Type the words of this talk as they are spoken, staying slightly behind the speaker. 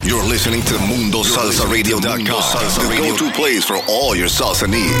listening to MundoSalsaRadio.com, the go-to place for all your salsa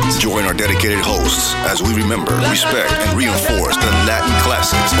needs. Join our dedicated hosts as we remember, respect, and reinforce the Latin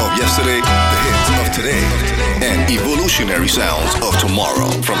classics of yesterday, the hits of today, and evolutionary sounds of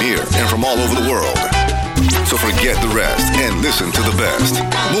tomorrow from here and from all over the world. So forget the rest and listen to the best.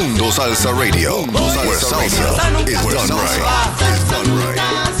 Mundo Salsa Radio, where salsa is done right. Is done right.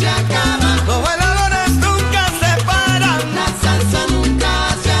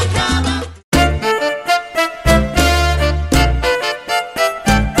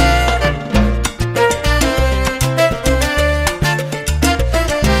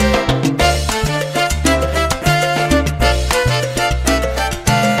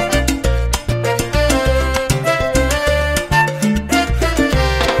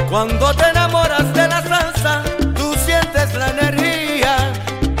 Cuando te enamoras de la salsa, tú sientes la energía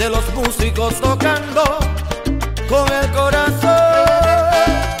de los músicos tocando con el corazón.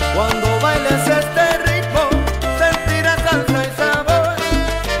 Cuando bailes este ritmo, sentirás salsa y sabor,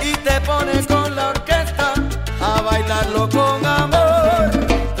 y te pones con la orquesta a bailarlo con amor.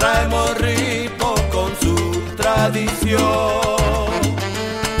 Traemos ritmo con su tradición,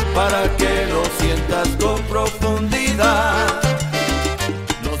 para que lo sientas con profundidad.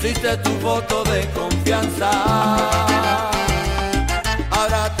 Diste tu voto de confianza.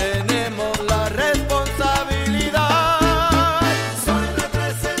 Ahora tenemos la responsabilidad. Soy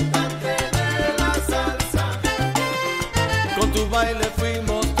representante de la salsa. Con tu baile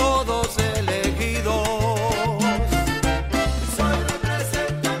fuimos todos elegidos. Soy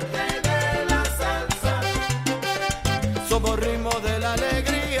representante de la salsa. Somos ritmo de la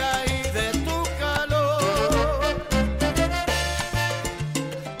alegría y de tu calor.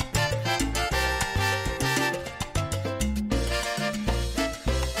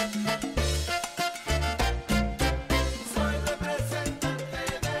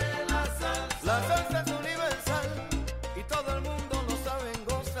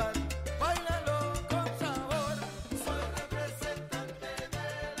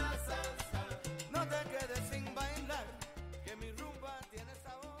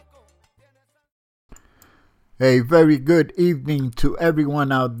 A very good evening to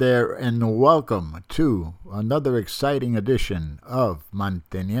everyone out there, and welcome to another exciting edition of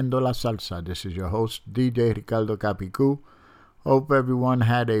Manteniendo la Salsa. This is your host, DJ Ricardo Capicu. Hope everyone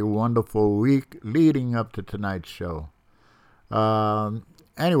had a wonderful week leading up to tonight's show.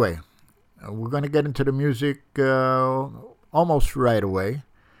 Anyway, we're going to get into the music almost right away.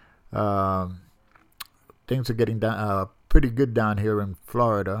 Things are getting pretty good down here in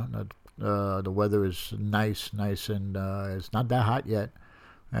Florida. The weather is nice, and it's not that hot yet,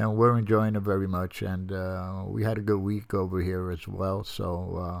 and we're enjoying it very much, and we had a good week over here as well.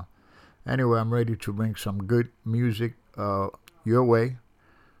 So anyway, I'm ready to bring some good music your way.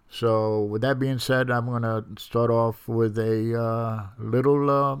 So with that being said, I'm going to start off with a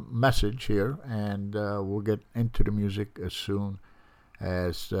little message here, and we'll get into the music as soon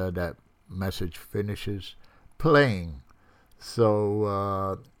as that message finishes playing.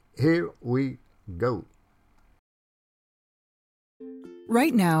 So here we go.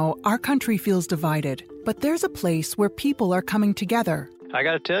 Right now, our country feels divided, but there's a place where people are coming together. I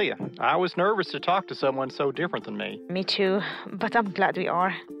gotta tell you, I was nervous to talk to someone so different than me. Me too, but I'm glad we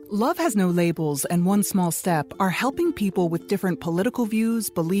are. Love Has No Labels and One Small Step are helping people with different political views,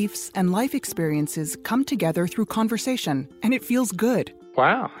 beliefs, and life experiences come together through conversation, and it feels good.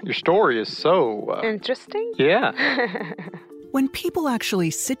 Wow, your story is so... Interesting? Yeah. When people actually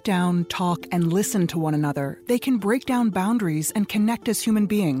sit down, talk, and listen to one another, they can break down boundaries and connect as human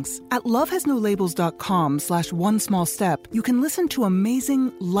beings. At lovehasnolabels.com/onesmallstep, you can listen to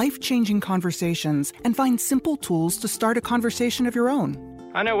amazing, life-changing conversations and find simple tools to start a conversation of your own.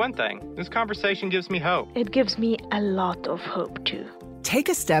 I know one thing. This conversation gives me hope. It gives me a lot of hope, too. Take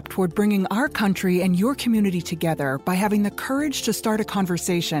a step toward bringing our country and your community together by having the courage to start a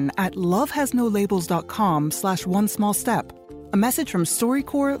conversation at lovehasnolabels.com/onesmallstep. A message from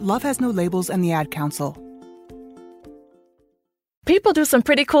StoryCorps, Love Has No Labels, and the Ad Council. People do some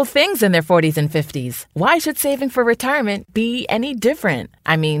pretty cool things in their 40s and 50s. Why should saving for retirement be any different?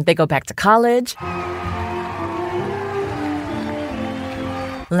 I mean, they go back to college,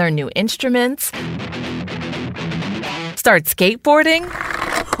 learn new instruments, start skateboarding.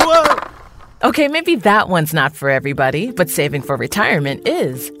 Whoa! Okay, maybe that one's not for everybody, but saving for retirement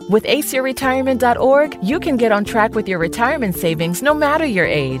is. With aceyourretirement.org, you can get on track with your retirement savings no matter your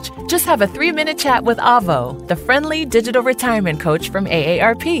age. Just have a 3-minute chat with Avo, the friendly digital retirement coach from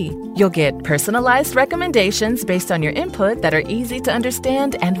AARP. You'll get personalized recommendations based on your input that are easy to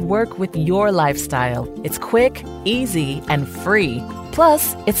understand and work with your lifestyle. It's quick, easy, and free.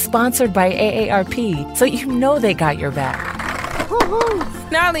 Plus, it's sponsored by AARP, so you know they got your back.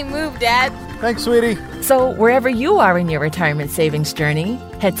 Gnarly move, Dad. Thanks, sweetie. So wherever you are in your retirement savings journey,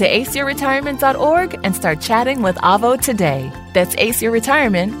 head to aceyourretirement.org and start chatting with Avo today. That's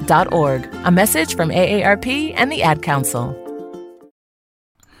aceyourretirement.org. A message from AARP and the Ad Council.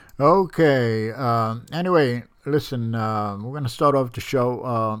 Okay. Anyway, listen, we're going to start off the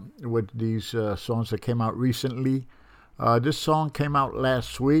show with these songs that came out recently. This song came out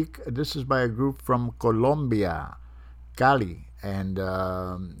last week. This is by a group from Colombia, Cali. And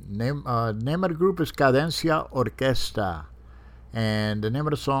name of the group is Cadencia Orquesta. And the name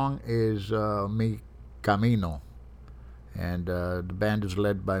of the song is Mi Camino. And the band is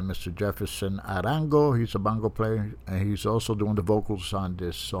led by Mr. Jefferson Arango. He's a bongo player, and he's also doing the vocals on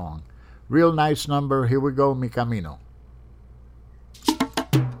this song. Real nice number. Here we go, Mi Camino.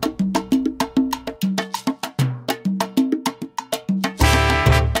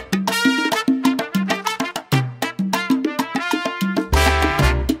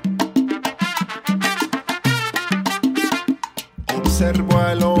 Observo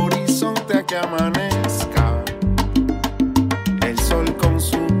al horizonte a que amanezca, el sol con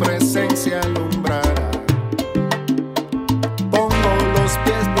su presencia alumbrará. Pongo los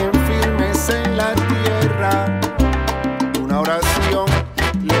pies bien firmes en la tierra, una oración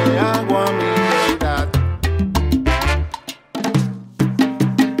le hago a mi deidad.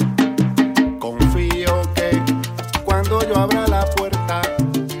 Confío que cuando yo abra la puerta,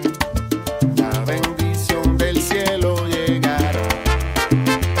 la bendición del cielo llegará.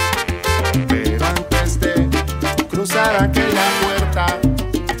 Cruzar aquella puerta,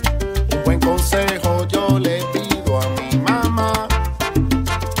 un buen consejo yo le pido a mi mamá.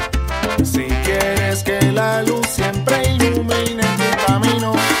 Si quieres que la luz siempre ilumine tu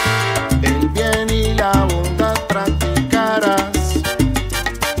camino, el bien y la bondad practicarás.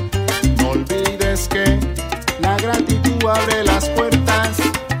 No olvides que la gratitud abre las puertas,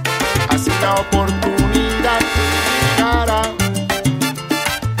 así la oportunidad te llegará.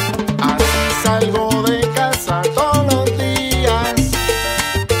 Así salgo de casa todos los días,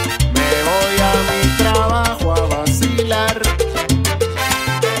 me voy a mi trabajo a vacilar,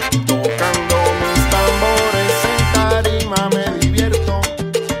 tocando mis tambores en tarima me divierto,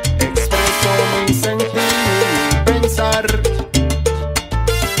 expreso mi sentir y mi pensar.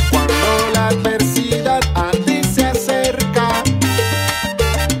 Cuando la adversidad a ti se acerca,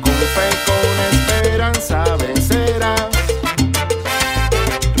 con fe, con esperanza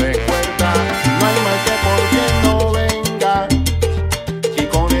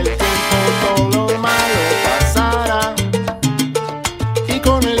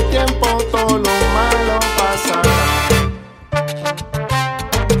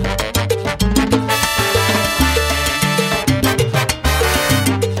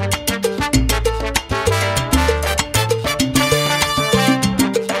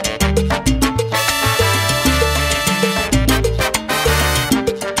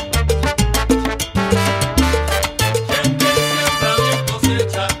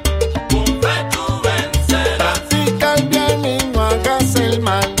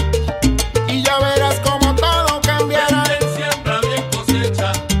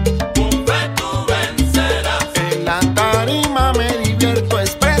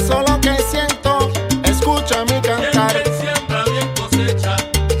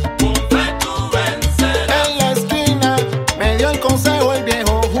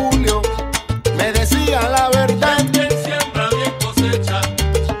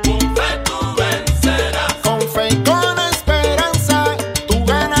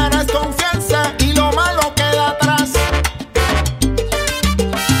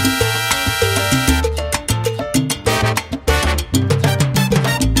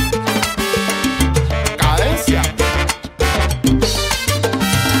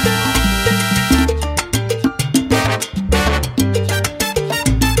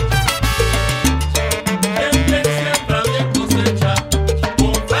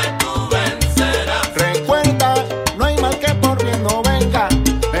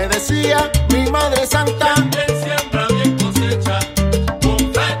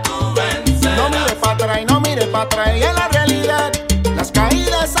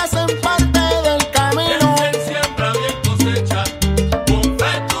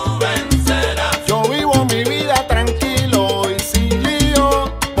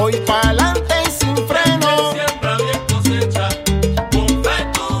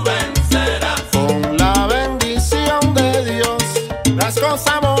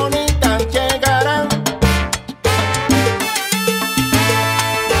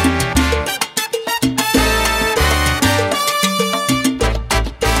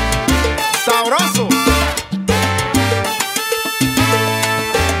sabroso.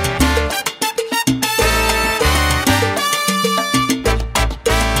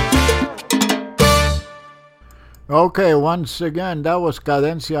 Okay, once again, that was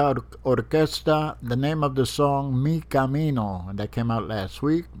Cadencia Orquesta. The name of the song, Mi Camino, and that came out last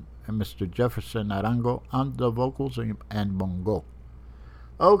week. And Mr. Jefferson Arango on the vocals and bongo.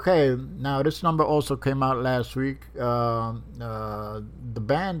 Okay, now this number also came out last week. The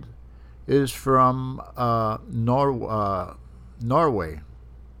band is from Norway.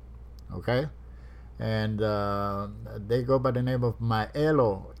 Okay, and they go by the name of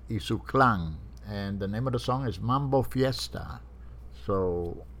Maelo y su clan. And the name of the song is Mambo Fiesta.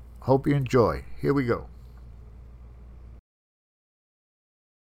 So, hope you enjoy. Here we go.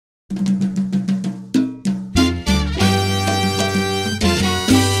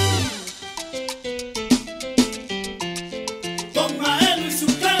 Con Maelo y su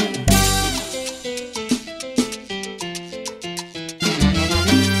clan.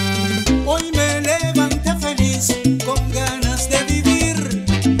 Hoy me levanté feliz, con ganas de vivir.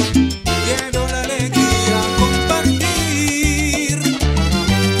 Quiero la alegría compartir.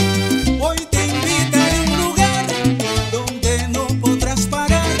 Hoy te invitaré a un lugar donde no podrás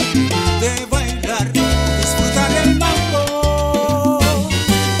parar de bailar, disfrutar el mambo,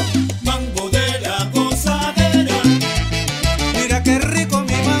 mambo de la gozadera. Mira qué rico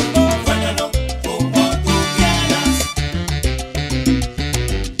mi mambo, báilalo como tú quieras.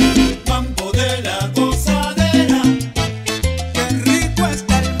 Mambo de la gozadera, qué rico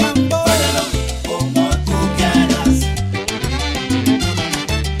está el mambo, báilalo como tú quieras.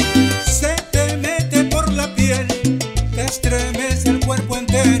 Se te mete por la piel, te estremece el cuerpo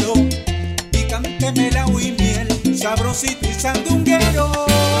entero, picante, melao y miel, sabrosito y sandunguero.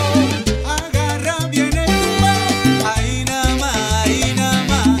 Agarra bien el tumbao, ahí nada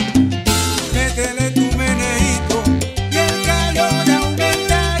más, métele tu meneíto y el calor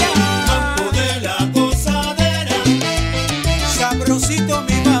aumentará. Mambo de la gozadera, sabrosito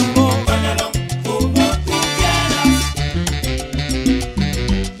mi mambo, báilalo como tú quieras.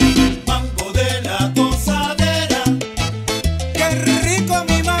 Mambo de la gozadera, qué rico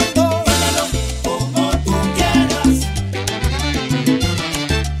mi mambo, báilalo como tú quieras.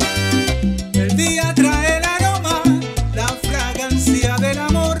 El día trae el aroma, la fragancia del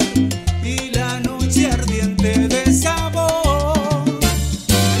amor y la noche ardiente de sabor.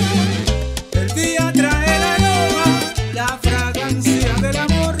 El día trae el aroma, la fragancia del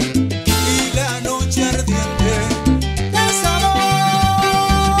amor y la noche ardiente de sabor.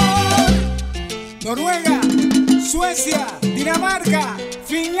 Noruega, Suecia, Dinamarca,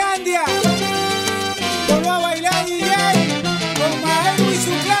 Finlandia, volvió a bailar DJ con Maelo y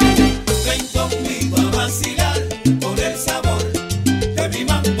su clan. Ven conmigo a vacilar con el sabor de mi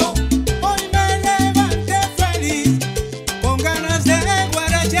mambo. Hoy me levanté feliz, con ganas de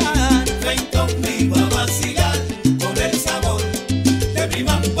guarachar. Ven conmigo a vacilar con el sabor de mi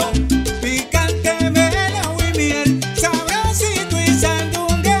mambo. Picante, melao y miel, sabrosito y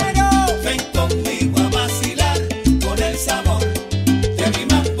sandunguero. Ven conmigo a vacilar con el sabor de mi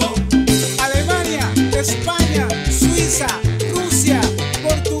mambo. Alemania, España,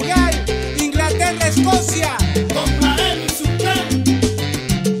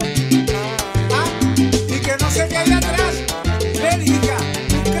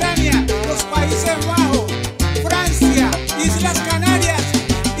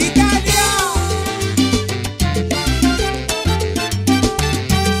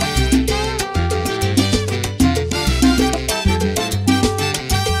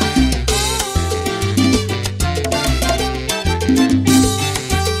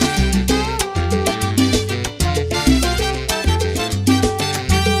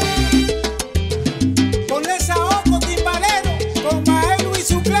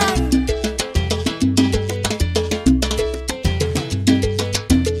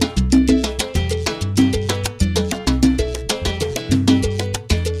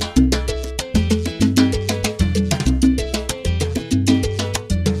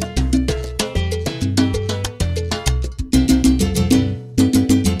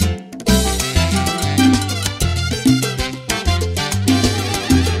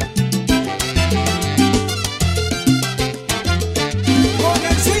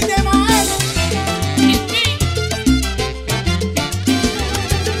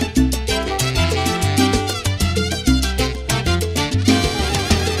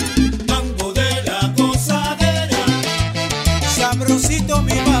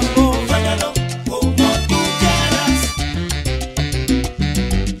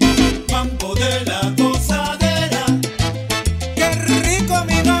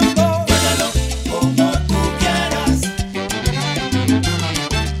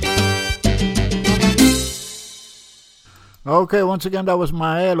 Okay, once again, that was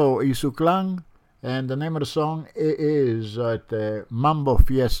Maelo y su clan, and the name of the song is Mambo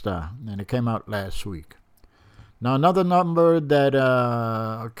Fiesta, and it came out last week. Now, another number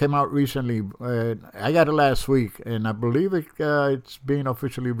that came out recently, I got it last week, and I believe it's being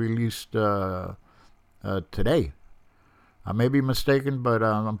officially released today. I may be mistaken, but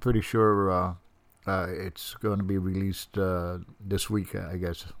I'm pretty sure it's going to be released this week, I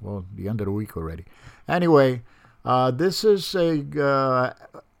guess. Well, the end of the week already. Anyway, this is a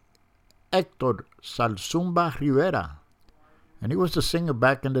Hector Salsumba Rivera. And he was the singer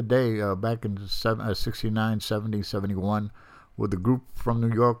back in the day, back in 69, 70, 71, with a group from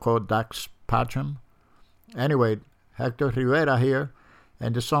New York called Dax Patcham. Anyway, Hector Rivera here.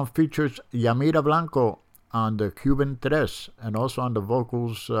 And the song features Yamira Blanco on the Cuban Tres, and also on the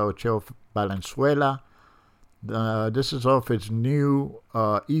vocals, Cheo Valenzuela. This is off its new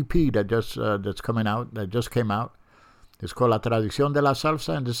EP that just came out. It's called La Tradición de la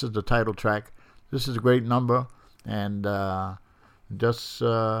Salsa, and this is the title track. This is a great number, and just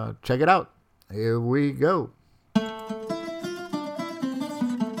check it out. Here we go.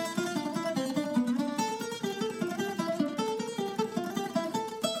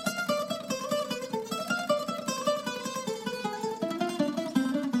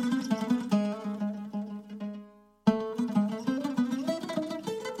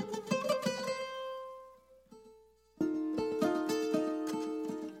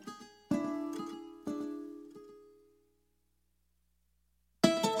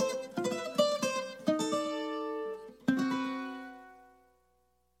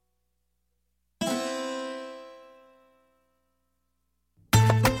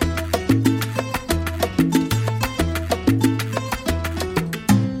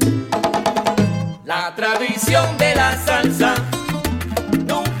 La tradición de la salsa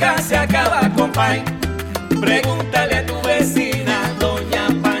nunca se acaba, compay. Pregúntale a tu vecina, doña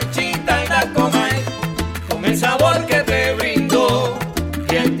Panchita y la Comay, con el sabor que te brindó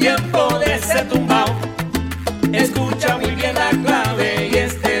y el tiempo de ese tumbao. Escucha muy bien la clave y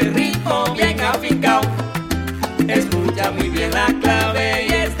este ritmo bien afincao. Escucha muy bien la clave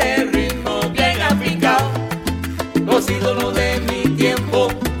y este ritmo bien afincao. Los ídolos de mi tiempo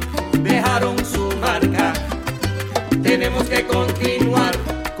dejaron su marca. Tenemos que continuar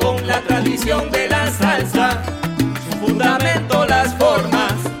con la tradición de la salsa, su fundamento, las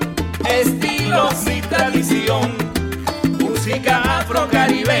formas, estilos y tradición. Música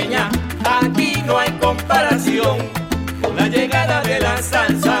afrocaribeña, aquí no hay comparación. Con la llegada de la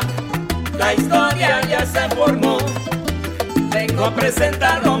salsa, la historia ya se formó. Vengo a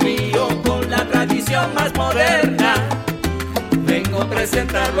presentar lo mío con la tradición más moderna. Vengo a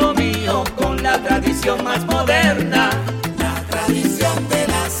presentar lo mío con la tradición más moderna. La tradición de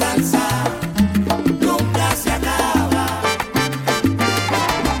la salsa nunca se acaba. La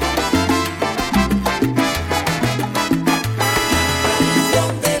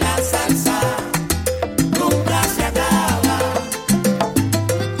tradición de la salsa nunca se acaba.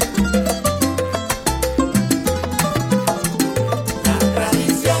 La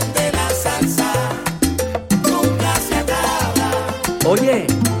tradición de la salsa nunca se acaba. Oye,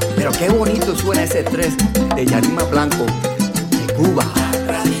 pero qué bonito suena ese tres de Yarima Blanco de Cuba.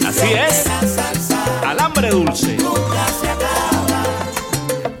 Así es, alambre dulce. Nunca se acaba.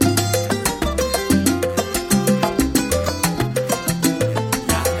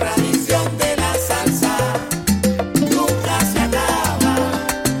 La tradición de la salsa nunca se acaba.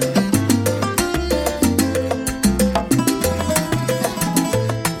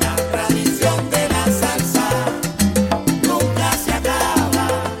 La tradición de la salsa nunca se acaba.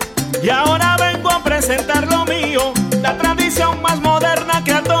 Y ahora vengo a presentar lo mío, la tradición más moderna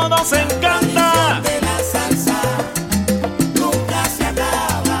que a todos encanta. De la salsa nunca se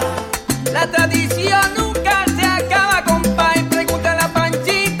acaba. La tradición nunca se acaba, compay. Pregúntale a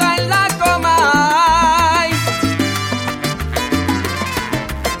Panchita en la Comay.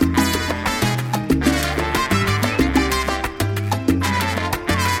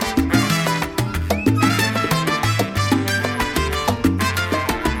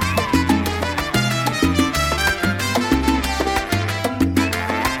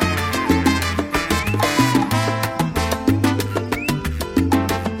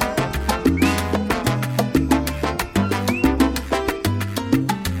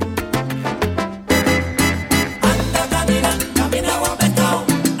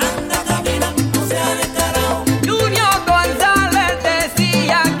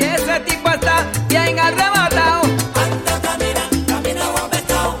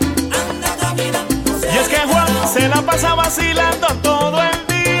 Vacilando todo el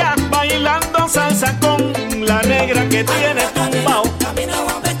día, bailando salsa con la negra que tiene.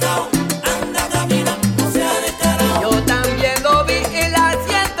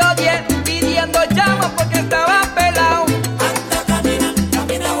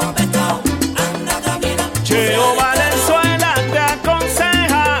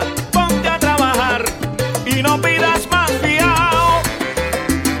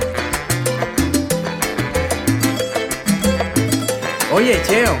 Oye,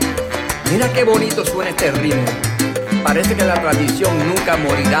 Cheo, mira qué bonito suena este ritmo. Parece que la tradición nunca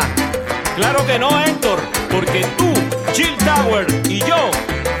morirá. Claro que no, Héctor, porque tú, Jill Tower y yo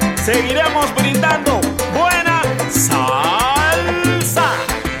seguiremos brindando buena salsa.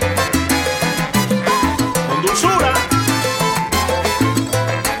 Con dulzura.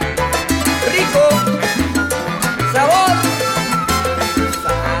 Rico. Sabor.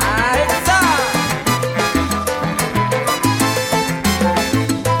 Salsa.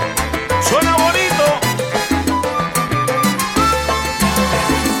 Suena bonito.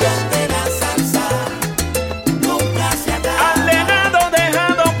 Al legado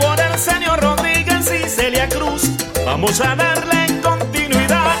dejado por el señor Rodríguez y Celia Cruz, vamos a darle continuidad.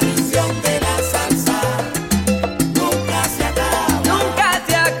 La tradición de la salsa nunca se acaba. Nunca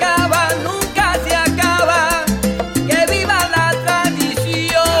se acaba, nunca se acaba. Que viva la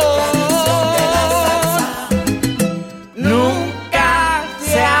tradición. Nunca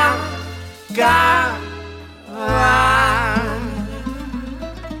se acaba.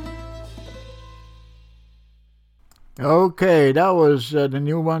 Okay, that was the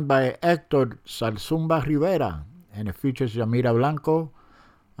new one by Héctor Salsumba Rivera, and it features Yamira Blanco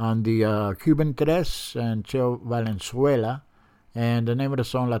on the Cuban Tres and Cheo Valenzuela, and the name of the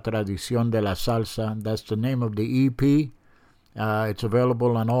song La Tradición de la Salsa. That's the name of the EP. It's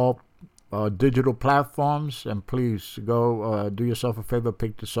available on all digital platforms, and please go do yourself a favor,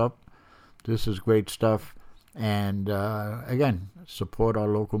 pick this up. This is great stuff, and again, support our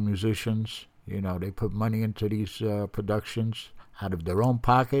local musicians. You know, they put money into these productions out of their own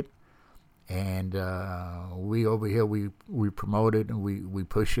pocket, and we over here, we promote it and we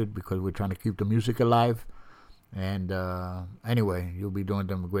push it because we're trying to keep the music alive. And anyway, you'll be doing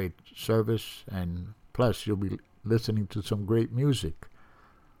them a great service, and plus you'll be listening to some great music.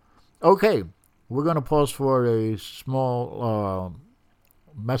 Okay, we're going to pause for a small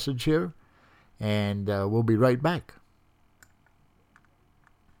message here, and we'll be right back.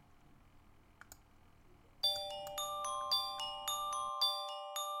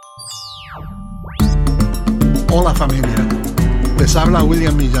 Hola familia, les habla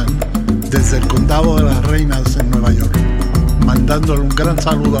William Millán desde el Condado de las Reinas en Nueva York, mandándole un gran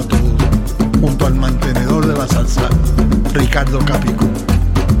saludo a todos junto al mantenedor de la salsa, Ricardo Capicu,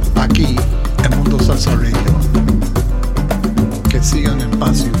 aquí en Mundo Salsa Radio. Que sigan en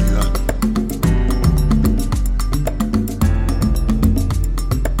paz y unidad.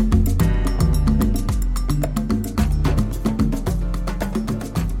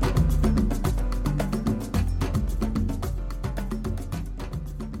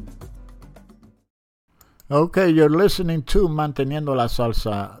 Okay, you're listening to Manteniendo la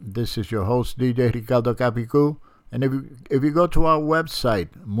Salsa. This is your host, DJ Ricardo Capicu. And if you go to our website,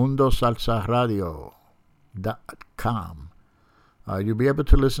 mundosalsaradio.com, you'll be able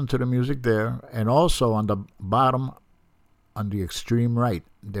to listen to the music there. And also on the bottom, on the extreme right,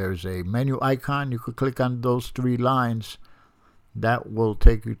 there's a menu icon. You could click on those three lines. That will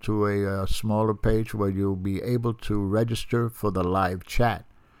take you to a smaller page where you'll be able to register for the live chat.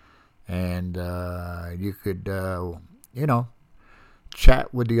 And you could,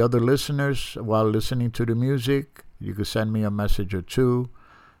 chat with the other listeners while listening to the music. You could send me a message or two.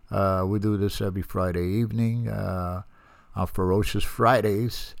 We do this every Friday evening on Ferocious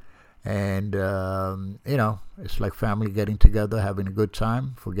Fridays. And, it's like family getting together, having a good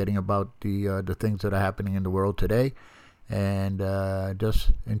time, forgetting about the things that are happening in the world today, and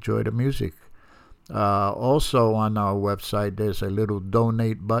just enjoy the music. Also on our website, there's a little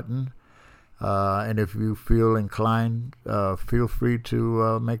donate button. And if you feel inclined, feel free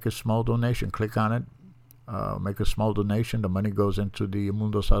to make a small donation. Click on it. Make a small donation. The money goes into the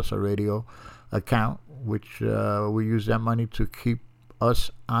Mundo Salsa Radio account, which we use that money to keep us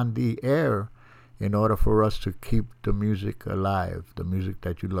on the air in order for us to keep the music alive, the music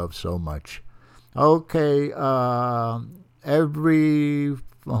that you love so much. Okay, I would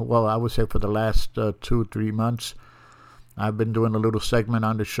say for the last 2-3 months, I've been doing a little segment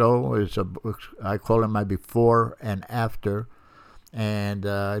on the show. I call it my before and after. And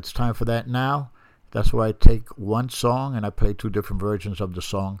it's time for that now. That's where I take one song and I play two different versions of the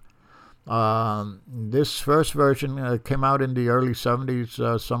song. This first version came out in the early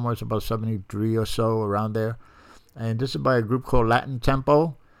 70s, somewhere it's about 73 or so, around there. And this is by a group called Latin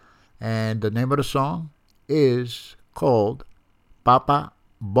Tempo. And the name of the song is called Papa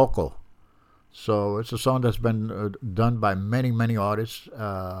Boco. So it's a song that's been done by many, many artists.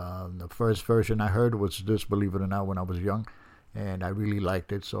 The first version I heard was this, believe it or not, when I was young. And I really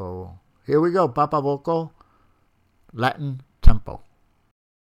liked it. So here we go, Papa Boco, Latin Tempo.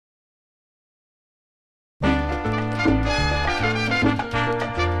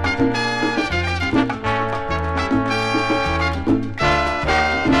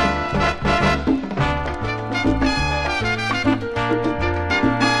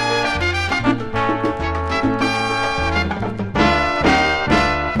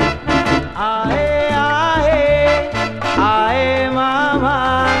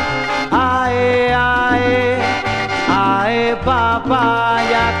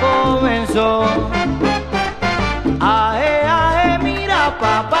 comenzó. Ae, ae, mira,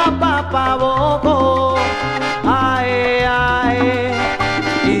 pa, boco. Ae, ae,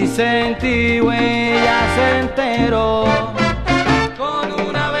 y sentí huella, se enteró. Con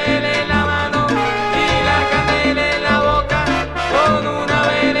una vela en la mano y la candela en la boca. Con una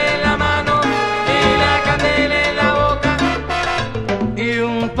vela en la mano y la candela en la boca. Y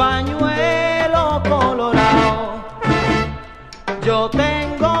un pañuelo colorado. Yo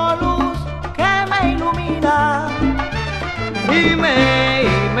tengo luz que me ilumina y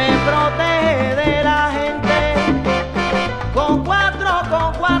me protege de la gente. Con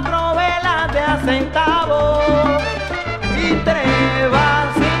cuatro velas de a centavo y 3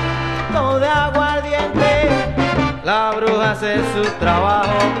 vasitos de aguardiente. La bruja hace su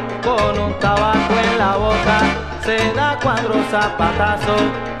trabajo con un tabaco en la boca. Se da 4 zapatazos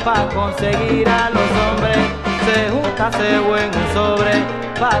pa' conseguir a los hombres. Se junta cebo en un sobre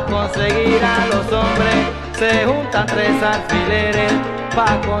pa' conseguir a los hombres. Se juntan 3 alfileres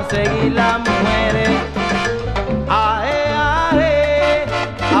pa' conseguir las mujeres. Ae, ae,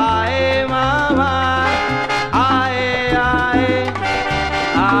 ae, mamá. Ae, ae,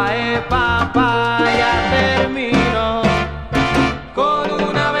 ae, papá, ya termino. Con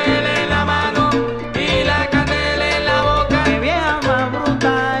una vela en la mano y la candela en la boca. Mi vieja más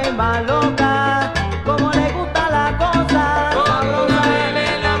bruta y más loca, como le gusta la cosa. Con una vela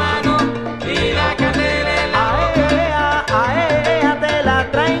en la mano y la candela en la boca. Ae, te la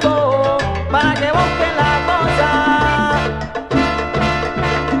traigo para que busquen la cosa.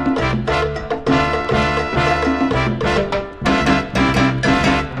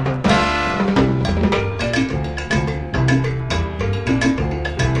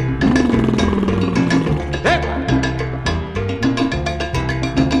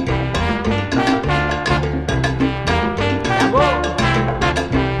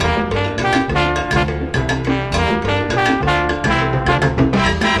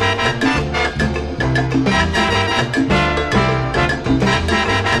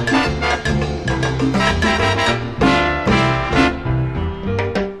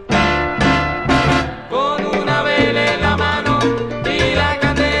 Con una vela en la mano y la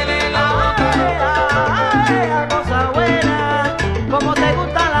candela en la boca. Ay, cosa buena, como te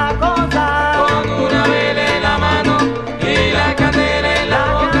gusta la cosa. Con una vela en la mano y la candela en la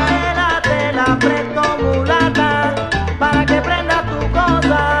boca. La candela te la presto, mulata, para que prenda tu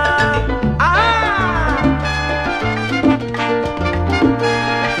cosa. ¡Ah!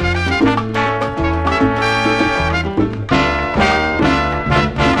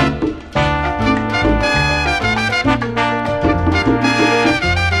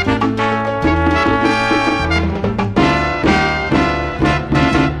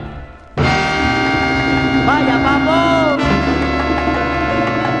 Vaya, vamos.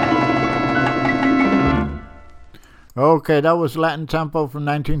 Okay, that was Latin Tempo from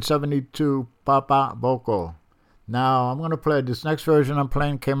 1972, Papa Boco. Now, I'm going to play this next version I'm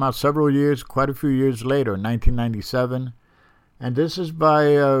playing came out quite a few years later, 1997. And this is by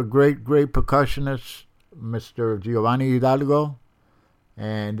a great percussionist, Mr. Giovanni Hidalgo.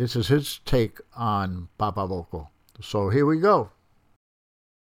 And this is his take on Papa Boco. So here we go.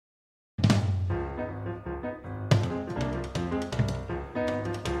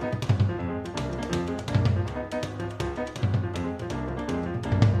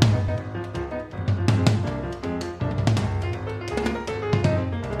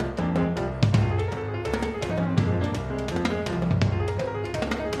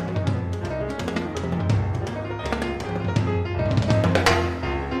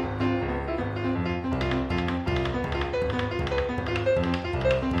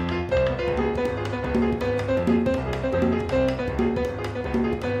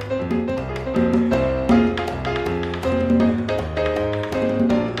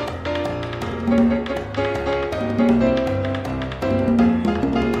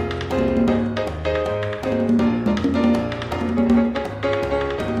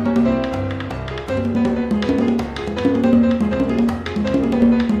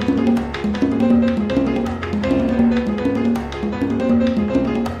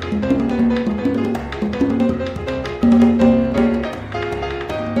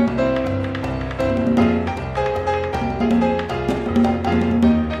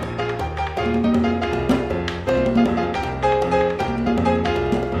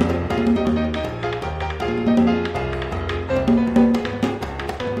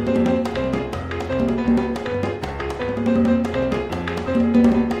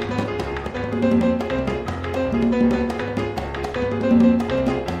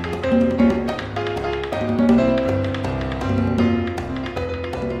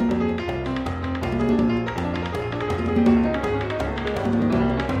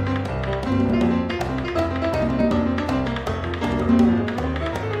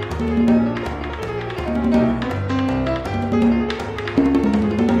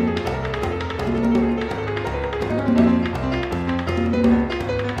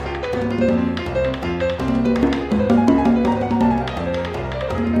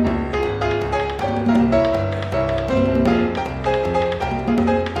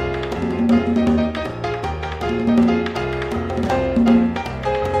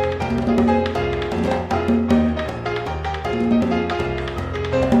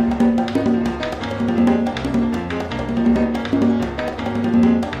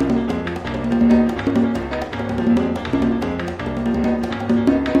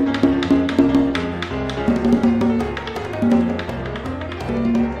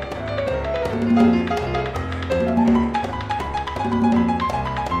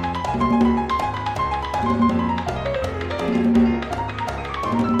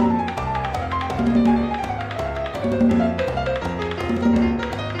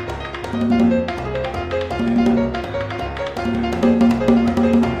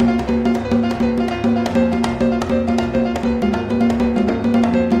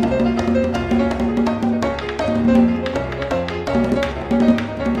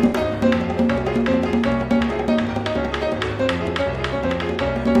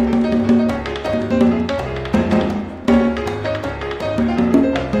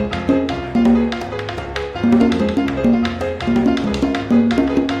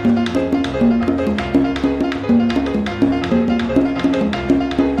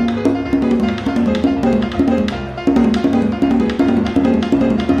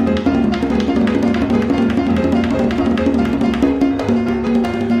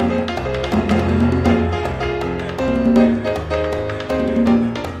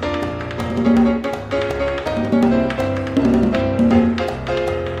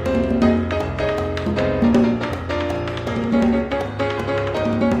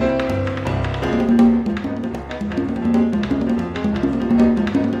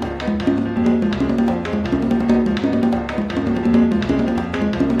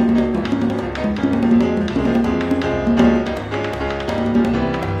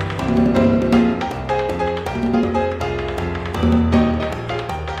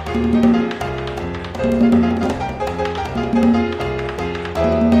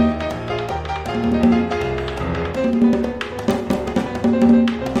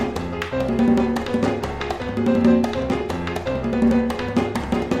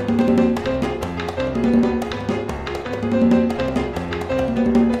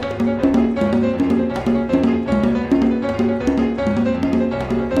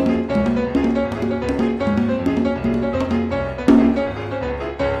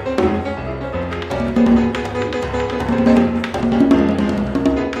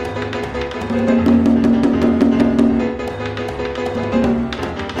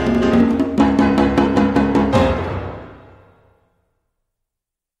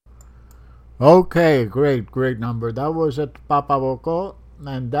 Okay, great number. That was at Papa Bocó,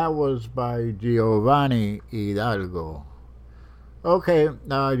 and that was by Giovanni Hidalgo. Okay,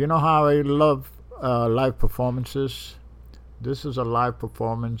 you know how I love live performances. This is a live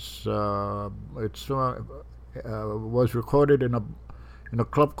performance. It's was recorded in a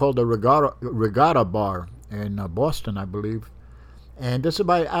club called the Regatta Bar in Boston, I believe. And this is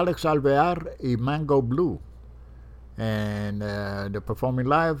by Alex Alvear y Mango Blue, and they're performing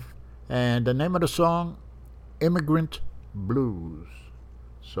live. And the name of the song, Immigrant Blues.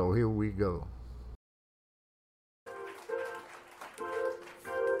 So here we go.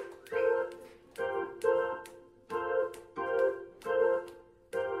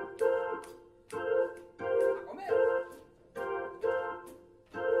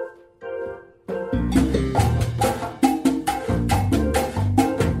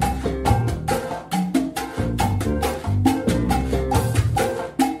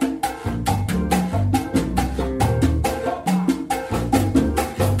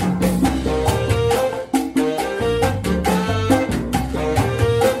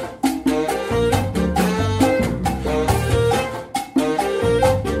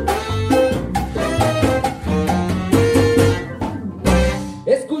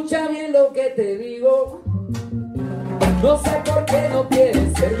 No sé por qué no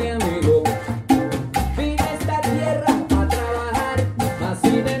quieres ser mi amigo. Vine a esta tierra a trabajar, mas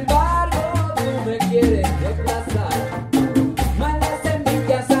sin embargo tú me quieres desplazar. Malas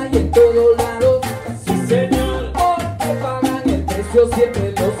envidias hay en todos lados, sí señor, porque pagan el precio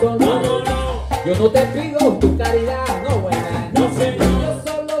siempre los soldados. Yo no te pido tu caridad, no buena, no señor. Yo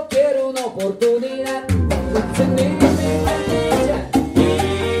solo quiero una oportunidad.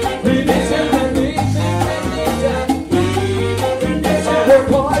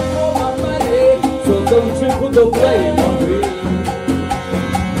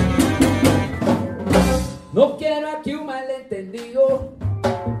 No quiero aquí un malentendido.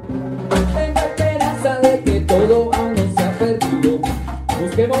 Tengo esperanza de que todo aún no se ha perdido.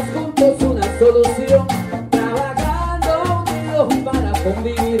 Busquemos juntos una solución, trabajando unidos para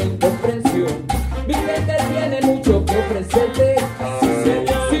convivir en comprensión. Mi gente tiene mucho que ofrecerte.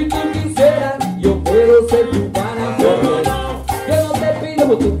 Si tú quisieras, yo puedo ser tu panamón. Yo no te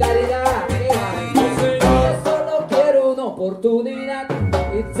pido tu caridad. Oportunidad,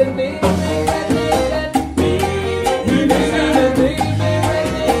 it's a big recognition.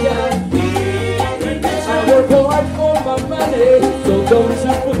 I work hard for my money, so don't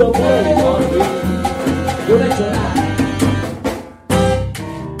you put the blame on me. Yo le echo nada.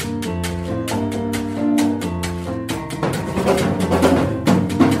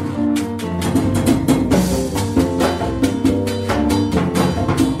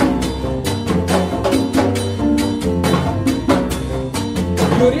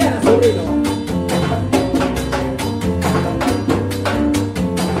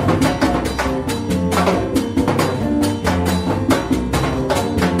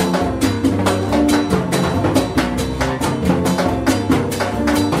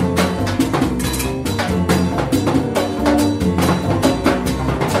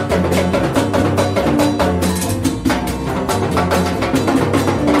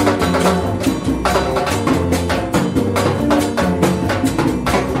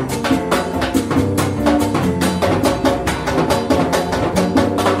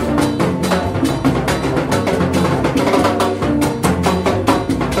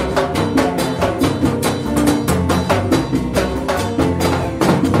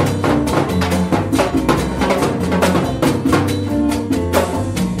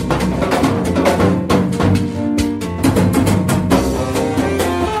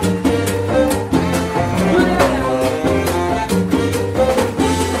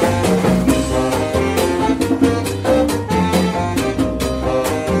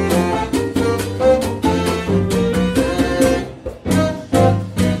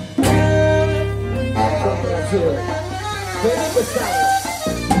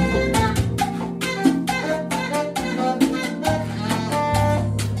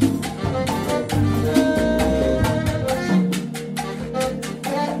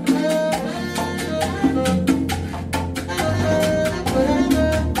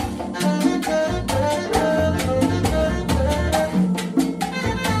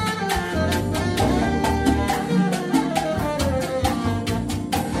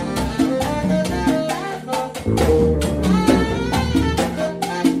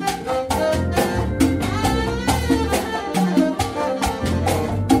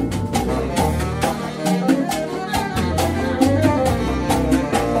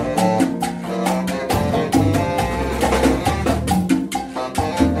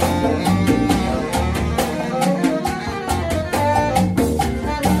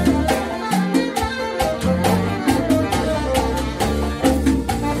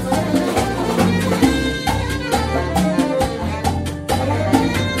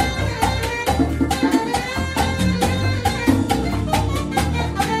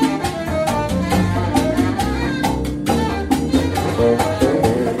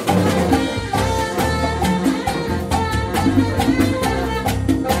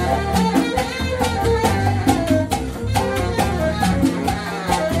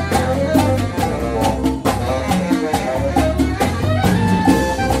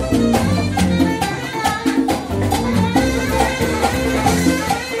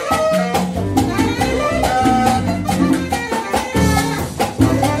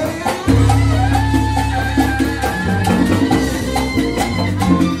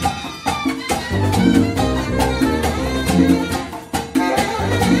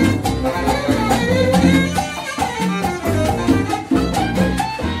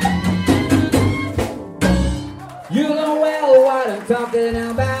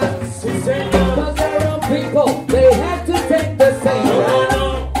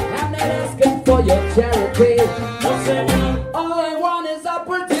 your charity. No, señor. All I want is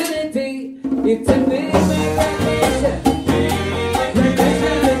opportunity. It's a big recognition.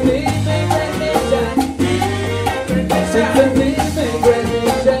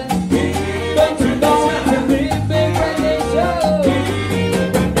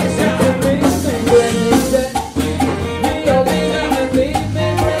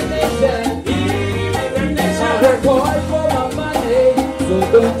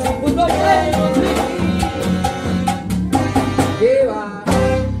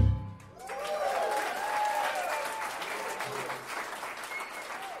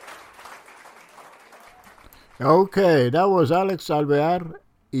 Okay, that was Alex Alvear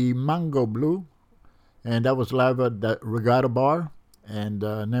y Mango Blue, and that was live at the Regatta Bar, and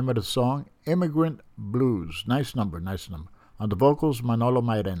name of the song, Immigrant Blues. Nice number, nice number. On the vocals, Manolo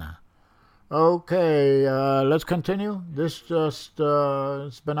Mairena. Okay, let's continue. This just,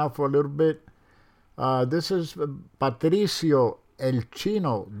 it's been out for a little bit. This is Patricio El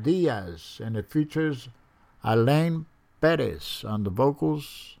Chino Diaz, and it features Alain Perez on the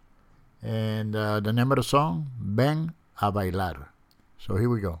vocals. And the name of the song, Ven a Bailar. So here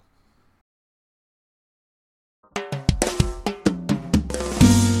we go.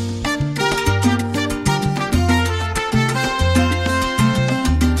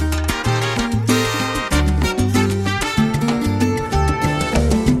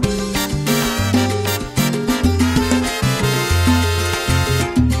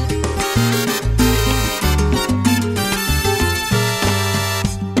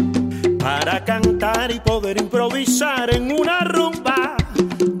 Cantar y poder improvisar en una rumba,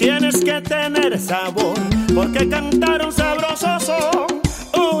 tienes que tener sabor, porque cantar un sabroso son,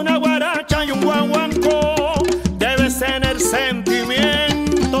 una guaracha y un guaguancó, debes tener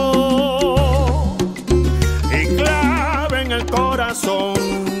sentimiento y clave en el corazón.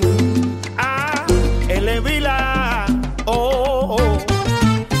 Ah, el vila, oh, oh.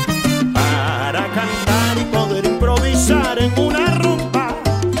 Para cantar y poder improvisar en una rumba,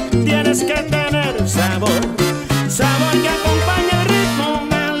 tienes que tener sabor, sabor que acompaña el ritmo,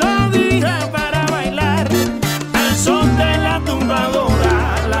 melodía para bailar, al son de la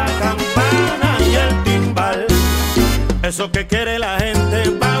tumbadora, la campana y el timbal. Eso que quiere la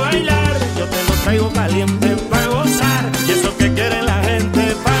gente para bailar, yo te lo traigo caliente para gozar. Y eso que quiere la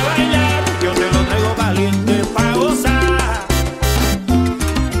gente para bailar, yo te lo traigo caliente para gozar.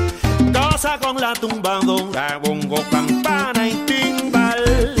 Goza con la tumbadora, bongo, campana y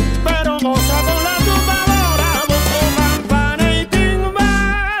timbal. Pero goza con la tumbadora, bongo, campana y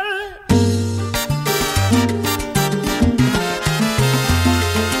timbal.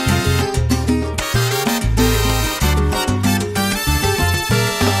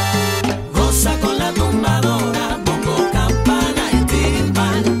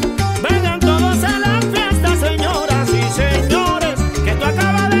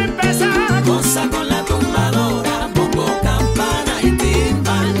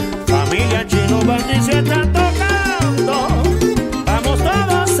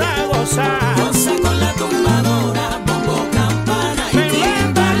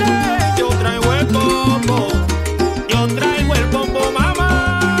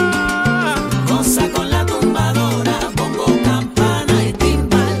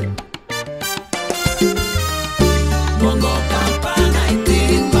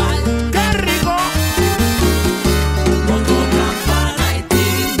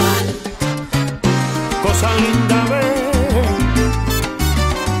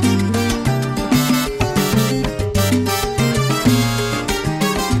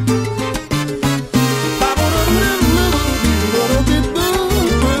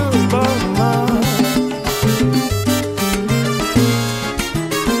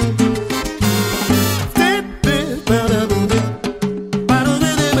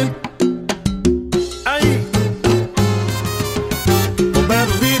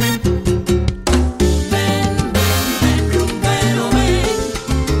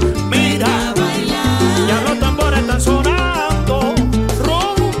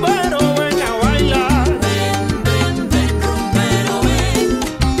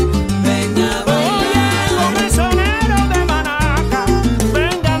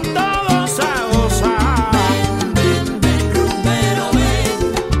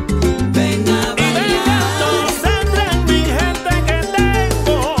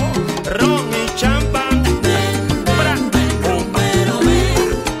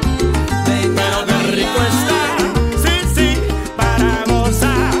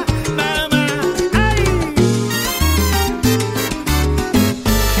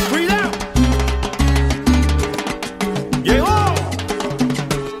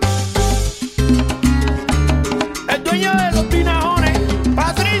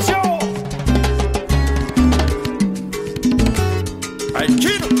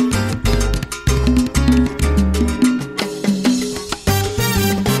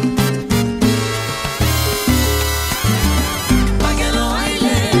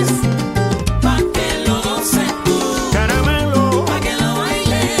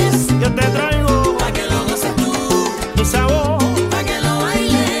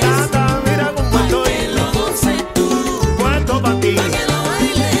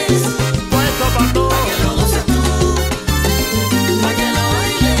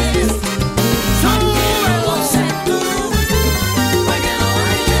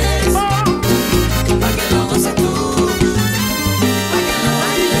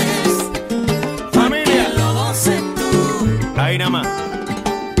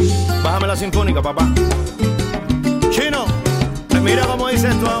 sinfónica, papá. Chino, mira cómo dice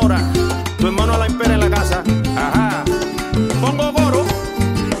esto ahora. Tu hermano la impera en la casa. Ajá. Pongo coro.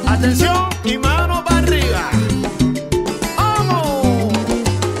 Atención y mano para arriba. ¡Vamos!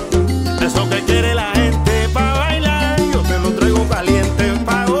 Eso que quiere la gente para bailar, yo te lo traigo caliente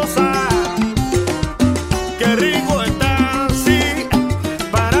para gozar. Qué rico está así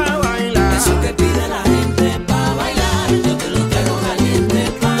para bailar. Eso que pide la gente para bailar, yo te lo traigo caliente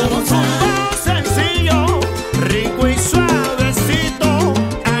para gozar. Sencillo, rico y suavecito,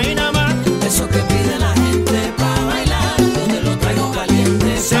 ahí nada más. Eso que pide la gente para bailar, yo te lo traigo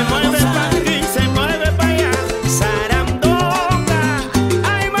caliente. Se mueve para aquí, se mueve para allá, sarandonga,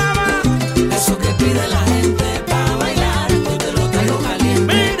 ay mamá. Eso que pide la gente para bailar, yo te lo traigo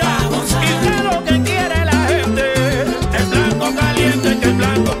caliente. Mira, y qué es lo que quiere la gente, el blanco caliente, que el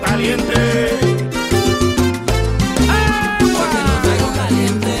blanco caliente. Yo te lo traigo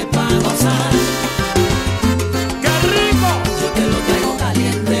caliente para gozar. ¡Qué rico! Yo te lo traigo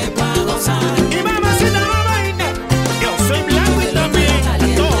caliente para gozar. Y mamacita, mamá, yo soy blanco y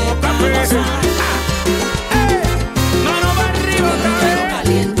también todo café. Mano para arriba otra vez.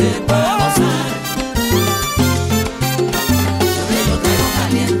 Caliente para gozar. Yo te lo traigo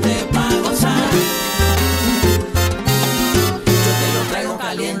caliente para gozar. Yo te lo traigo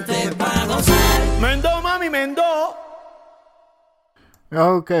caliente para gozar. Mendo, mami, mendo.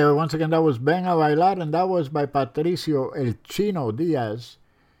 Okay, once again, that was Ven a Bailar, and that was by Patricio El Chino Diaz.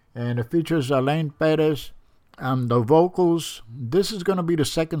 And it features Alain Perez on the vocals. This is going to be the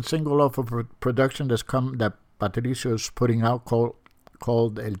second single off of a production that Patricio is putting out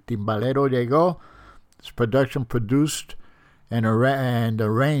called El Timbalero Llegó. This production produced and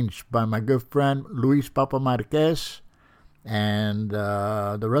arranged by my good friend Luis Papa Marquez. And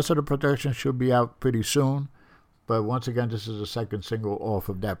the rest of the production should be out pretty soon. But once again, this is the second single off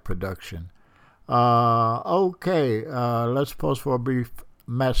of that production. Okay, let's pause for a brief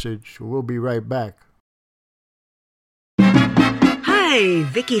message. We'll be right back. Hi,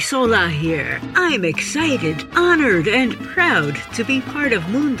 Vicky Sola here. I'm excited, honored, and proud to be part of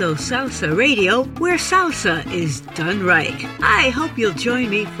Mundo Salsa Radio, where salsa is done right. I hope you'll join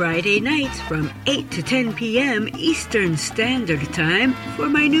me Friday nights from 8 to 10 p.m. Eastern Standard Time for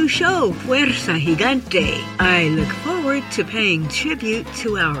my new show, Fuerza Gigante. I look forward to paying tribute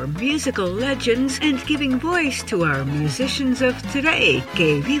to our musical legends and giving voice to our musicians of today.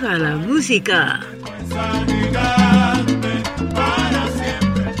 Que viva la música!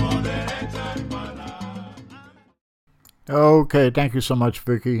 Okay, thank you so much,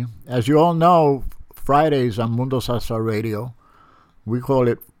 Vicky. As you all know, Fridays on Mundo Salsa Radio, we call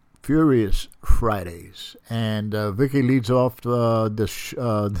it Furious Fridays. And Vicky leads off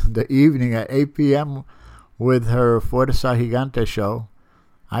the evening at 8 p.m. with her Fuerza Gigante show.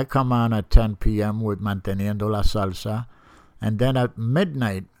 I come on at 10 p.m. with Manteniendo la Salsa. And then at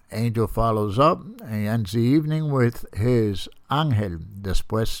midnight, Angel follows up and ends the evening with his Ángel,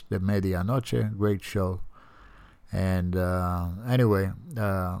 Después de Medianoche. Great show. And anyway,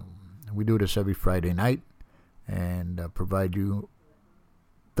 we do this every Friday night and provide you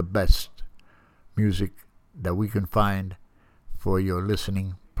the best music that we can find for your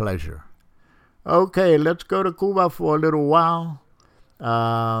listening pleasure. Okay, let's go to Cuba for a little while.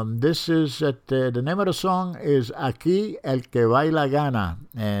 This is the name of the song is Aquí el que baila gana,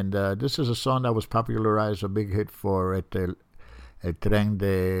 and this is a song that was popularized, a big hit for el tren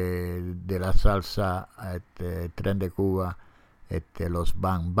de la salsa, el tren de Cuba, los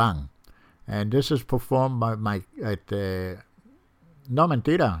Bang Bang. And this is performed by no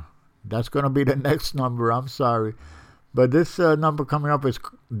mentira, that's going to be the next number, I'm sorry. But this number coming up is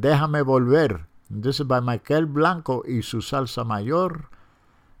Déjame Volver. This is by Michael Blanco y su Salsa Mayor.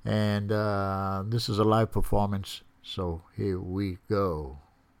 And this is a live performance, so here we go.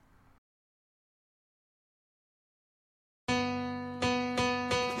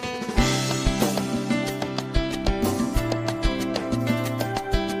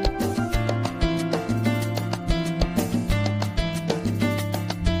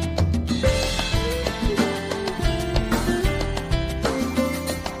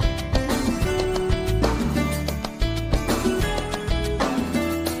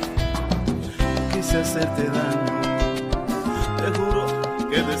 Hacerte daño, te juro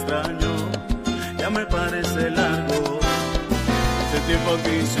que te extraño, ya me parece largo ese tiempo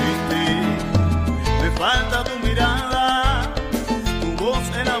aquí sin ti. Me falta tu mirada, tu voz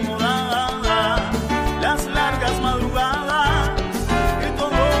enamorada, las largas madrugadas y tu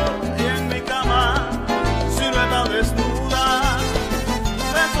amor y en mi cama, silueta desnuda,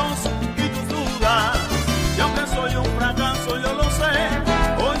 tus besos y tus dudas. Y aunque soy un fracaso, yo lo sé,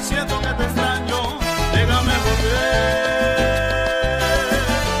 hoy siento que te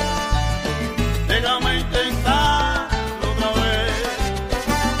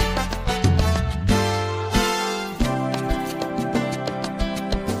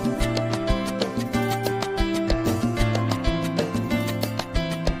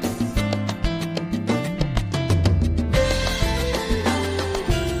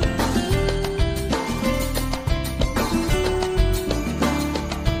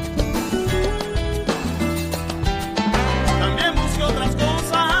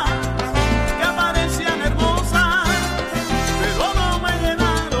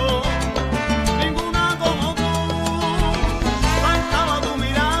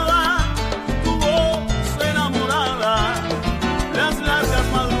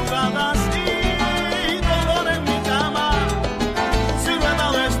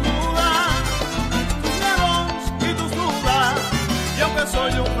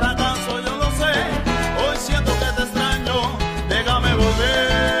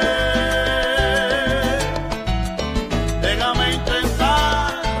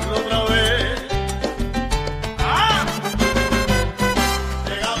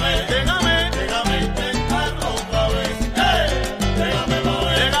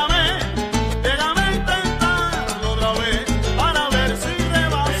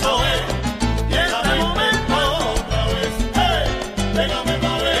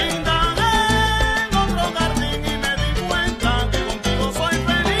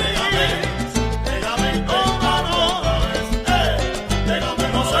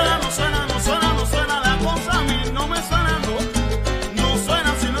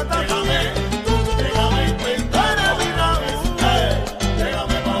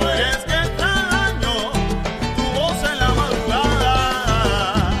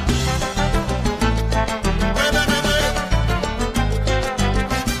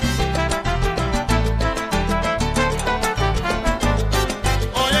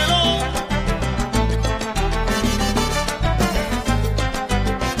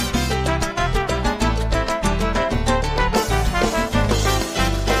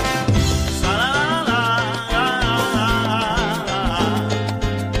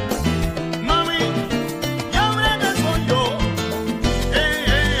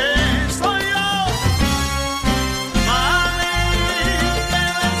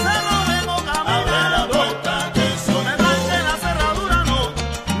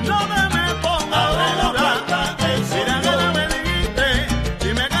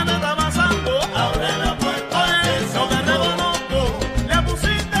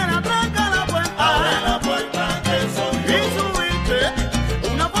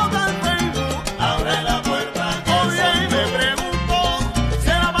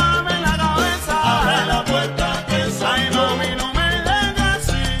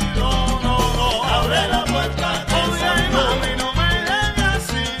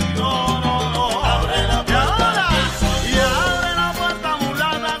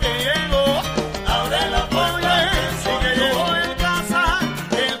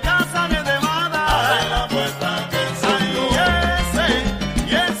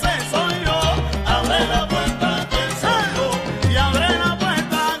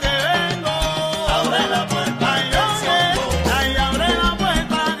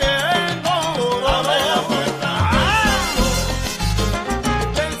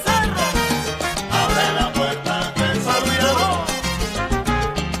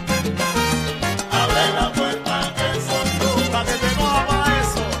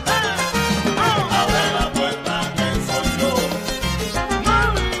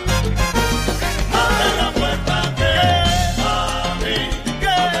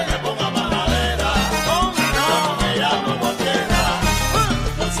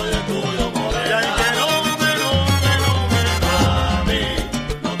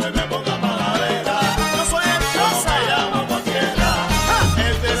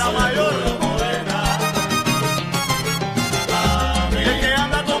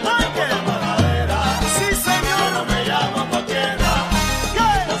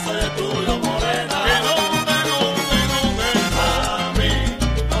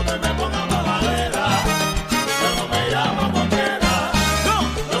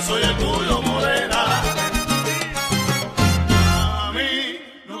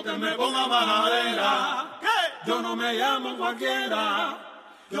quiero que me ponga majadera. Yo no me llamo cualquiera,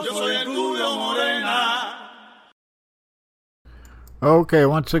 yo soy el Rubio Morena. Okay,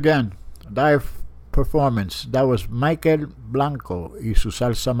 once again, live performance. That was Michael Blanco y su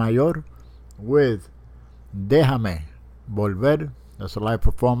salsa mayor with Déjame Volver. That's a live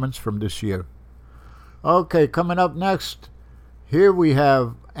performance from this year. Okay, coming up next, here we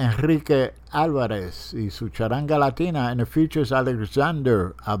have Enrique Alvarez y su charanga latina, and it features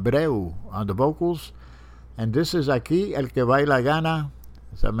Alexander Abreu on the vocals. And this is Aquí El Que Baila Gana,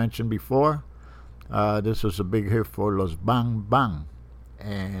 as I mentioned before. This was a big hit for Los Bang Bang.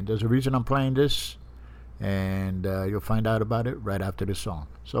 And there's a reason I'm playing this, and you'll find out about it right after this song.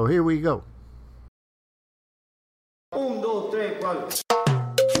 So here we go. 1, 2, 3, 4.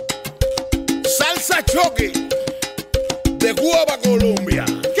 Salsa choque de Cuba para Colombia.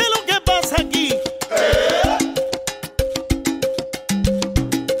 ¿Qué es lo que pasa aquí?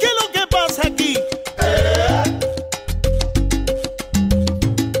 ¿Qué es lo que pasa aquí?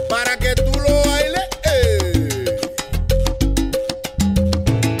 Para que tú lo bailes,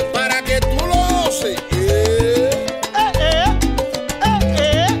 para que tú lo goces.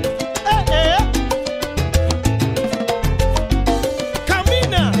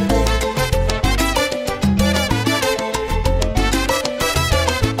 Camina.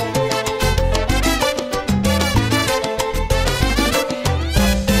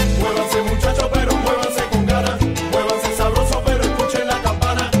 Muévanse muchachos, pero muévanse con ganas. Muévanse sabroso, pero escuchen la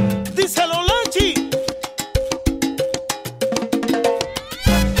campana. Díselo, Lanchi.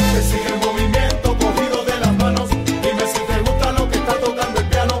 Que sigue el movimiento cogido de las manos. Dime si te gusta lo que está tocando el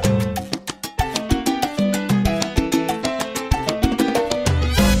piano.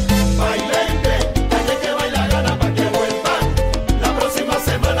 Bailente, calle que baila gana pa' que vuelvan la próxima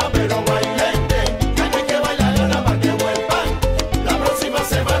semana. Pero bailente, calle que baila gana pa' que vuelvan la próxima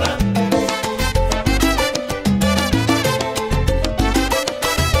semana.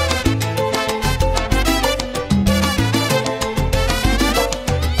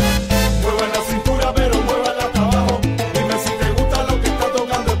 Muevan la cintura, pero muévanla hasta abajo. Dime si te gusta lo que está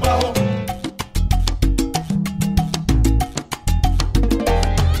tocando el bajo.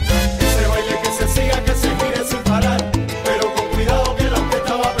 Ese baile que se siga, que se gire sin parar, pero con cuidado que la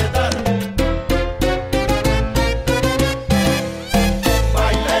orquesta va a apretar.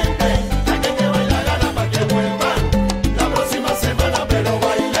 Bailente, calle que baila gana pa' que vuelvan la próxima semana. Pero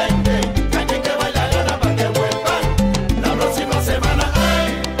bailente, calle que baila gana pa' que vuelvan la próxima semana. Ay,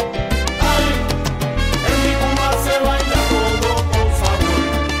 ay, en mi Cuba se baila todo con sabor,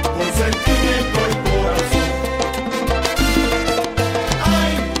 con sentimiento y corazón.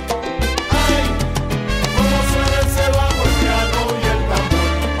 Ay, ay, cómo suena ese bajo, el piano y el tambor,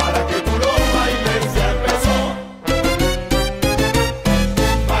 para que tú lo bailes ya empezó.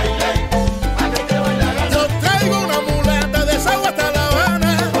 Baile, aquel que baila gana. Yo traigo una muleta de Sagua hasta La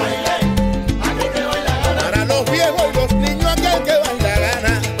Habana. Baile, aquel que baila gana. Para los viejos y los niños, aquel que baila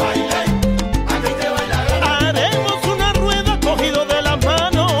gana. Baile, aquel que baila gana. Haremos una rueda cogido de las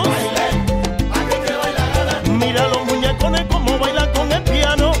manos. Baile, aquel que baila gana. Mira los muñecones como bailan con el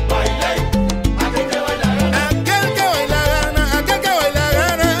piano. Baile, aquel que baila gana. Aquel que baila gana, aquel que baila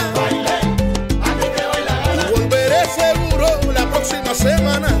gana. Baile, aquel que baila gana. Volveré seguro la próxima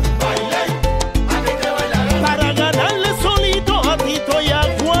semana. Baile, aquel que baila gana. Para ganarle solito a Tito y a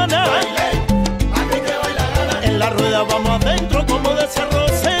Juana. Baile, aquel que baila gana. En la rueda vamos adentro como decía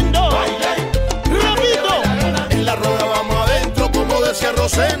Rosendo. Baile, Repito. En la rueda vamos adentro, como decía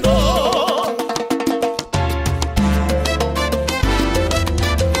Rosendo.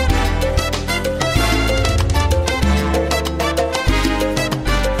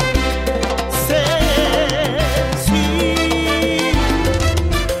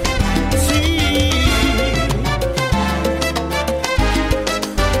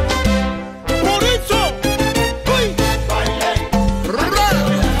 Por eso, uy, baile,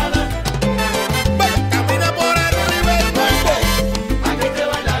 Camina por el river, aquel que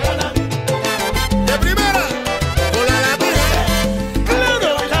baila gana.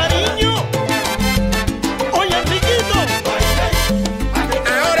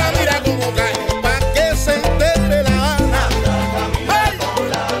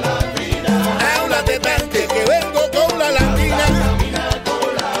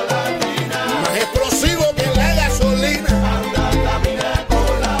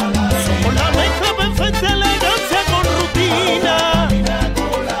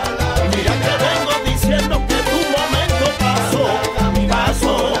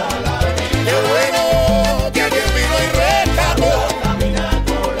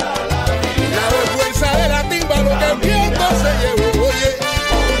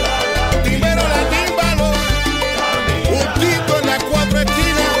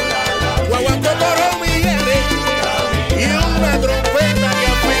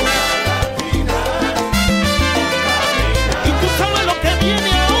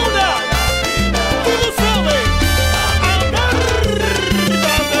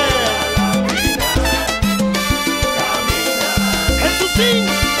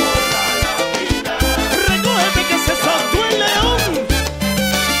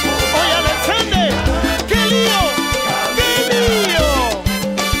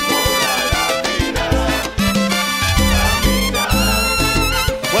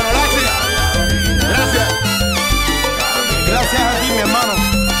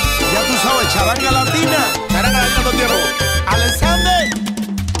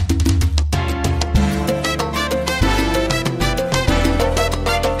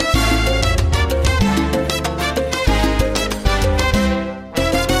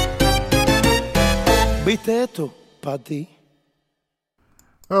 hice esto para ti.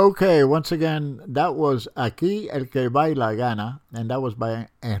 Okay, once again, that was Aquí el que baila gana, and that was by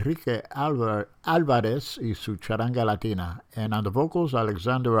Enrique Alvarez y su charanga latina, and on the vocals,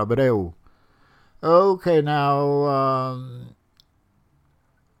 Alexander Abreu. Okay, now,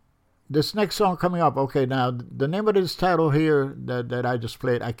 this next song coming up, okay, now, the name of this title here that I just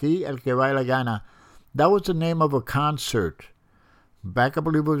played, Aquí el que baila gana, that was the name of a concert back, I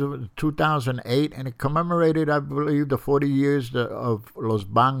believe it was 2008, and it commemorated, I believe, the 40 years of Los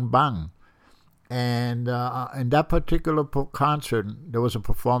Bang Bang. And in that particular concert, there was a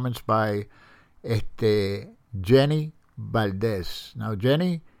performance by Jenny Valdez. Now,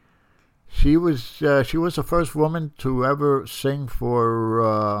 Jenny, she was the first woman to ever sing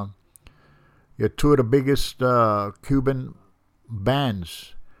for two of the biggest Cuban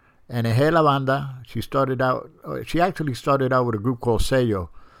bands. And en La Banda, she actually started out with a group called Sello.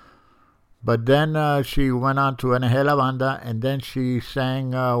 But then she went on to En La Banda, and then she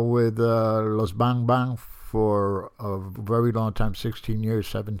sang with Los Bang Bang for a very long time, 16 years,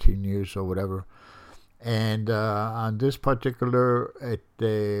 17 years, or whatever. And on this particular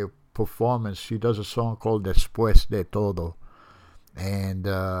performance, she does a song called Después de Todo. And,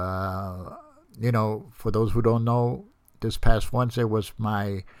 for those who don't know, this past Wednesday was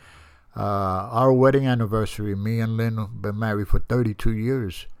our wedding anniversary. Me and Lynn have been married for 32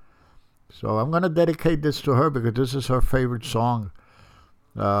 years. So I'm going to dedicate this to her because this is her favorite song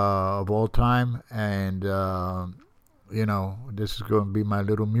of all time. And, this is going to be my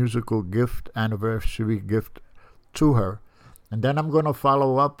little musical gift, anniversary gift to her. And then I'm going to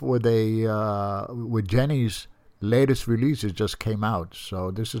follow up with with Jenny's latest release. It just came out. So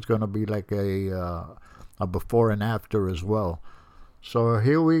this is going to be like a before and after as well. So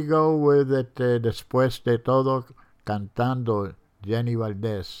here we go with it, Después de Todo, cantando Jenny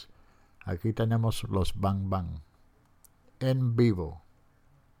Valdez. Aquí tenemos Los Bang Bang en vivo.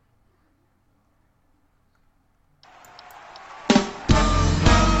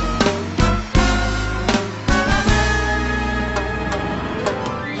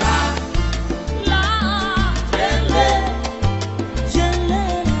 Yeah.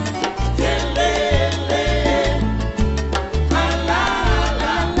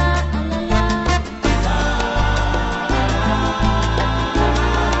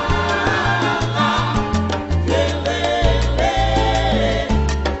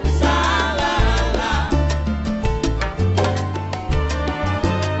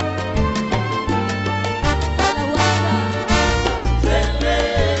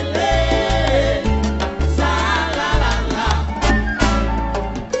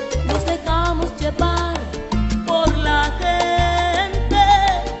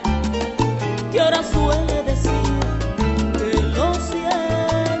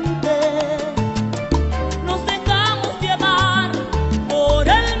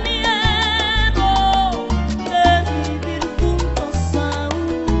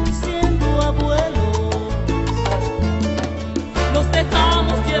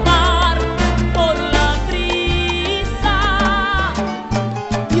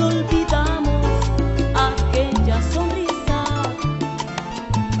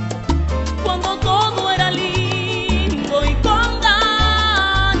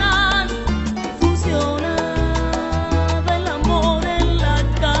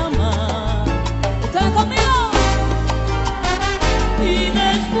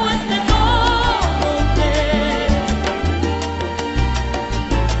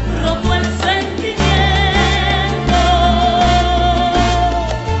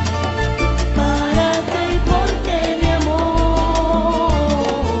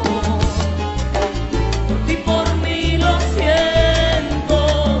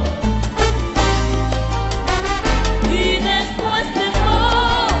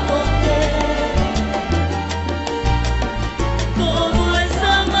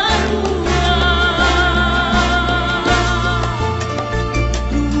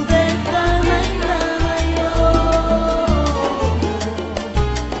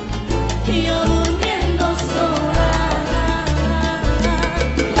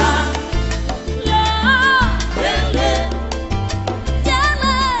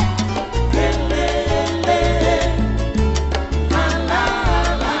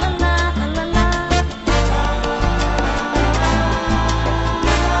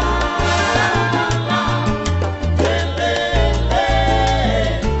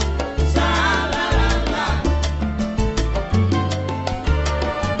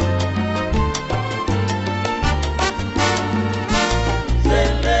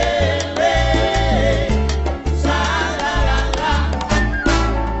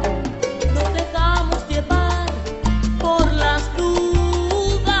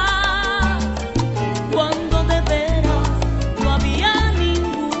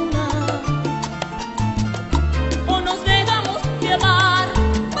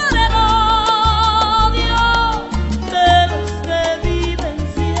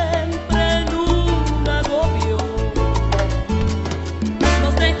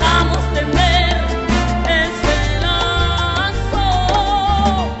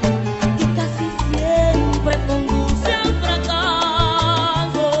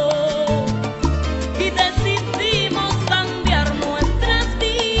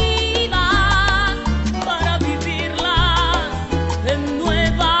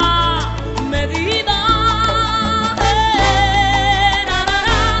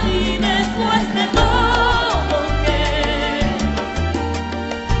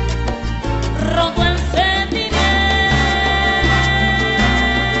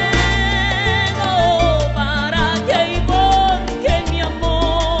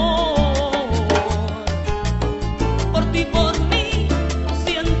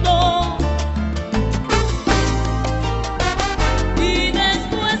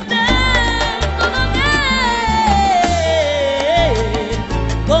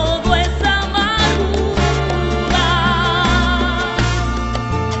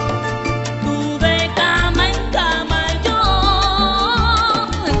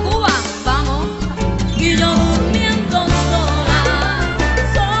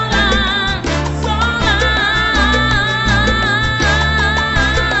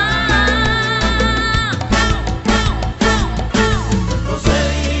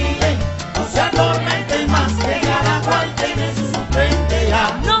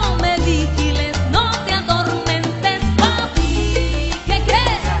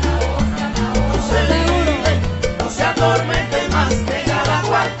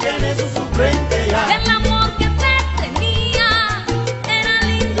 tiene su suplente ya. Que el amor que te tenía era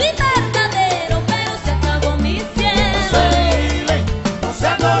lindo y verdadero, pero se acabó mi cielo. No se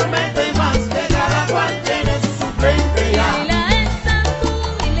atormente más, que cada cual tiene su suplente ya. Dile a esa tú,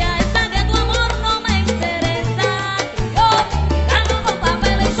 dile a esa que tu amor no me interesa. Yo gano con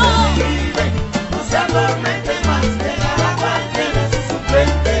papel y No se atormente más, que cada cual tiene su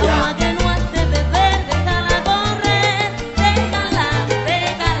suplente ya. Toma que no has de beber, déjala correr, déjala,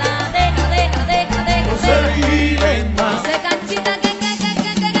 déjala, deja. No se vive más. Ese canchita que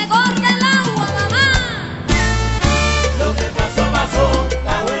corre el agua, mamá. Lo que pasó, pasó,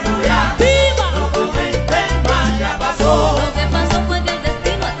 está bueno ya. ¡Viva! No comenten más, ya pasó. Lo que pasó fue que el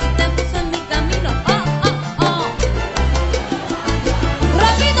destino a ti te puso en mi camino. Oh.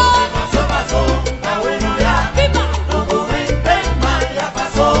 ¡Rápido! Pasó, pasó, está bueno ya. ¡Viva! No comenten más, ya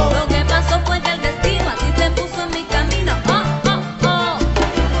pasó. Lo que pasó fue que el destino a ti te puso en mi camino. Oh.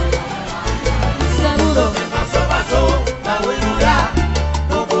 Seguro. Lo que pasó, pasó, está bueno ya.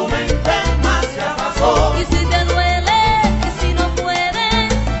 No comenten más, ya pasó. Y si te duele, y si no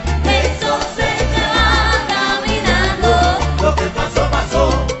puedes, eso se te va caminando. Lo que pasó, pasó,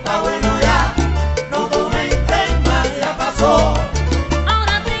 está bueno ya. No comenten más, ya pasó.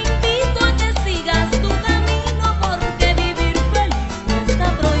 Ahora te invito a que sigas tu camino, porque vivir feliz no está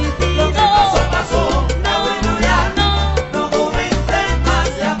prohibido. Lo que pasó, pasó, está bueno ya. No comenten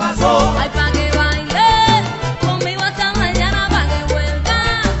más, ya pasó. Ay, pa' que bailes conmigo hasta mañana, pa' que vuelva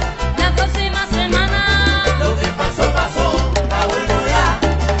la próxima semana. Lo que pasó, pasó, está bueno ya.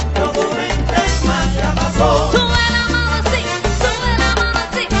 No comenten más, ya pasó. Sube la mano así, sube la mano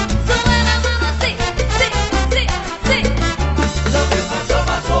así, sube la mano así, sí. Lo que pasó,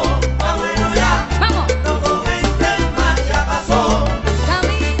 pasó, está bueno ya. Vamos, No comenten más, ya pasó.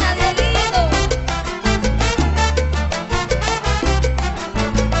 camina, Dieguito.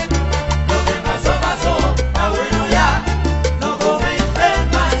 Lo que pasó, pasó, está bueno ya. No comenten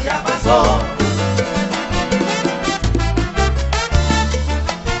más, ya pasó.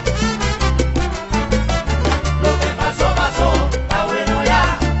 Lo que pasó, pasó, está bueno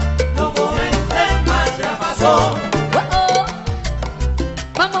ya. No comenten más, ya pasó. Oh.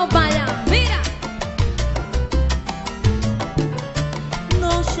 Vamos para allá, mira.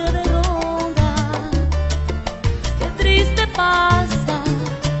 Noche de ronda, qué triste pasa,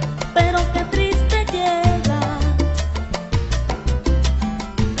 pero qué triste llega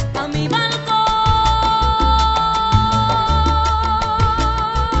a mi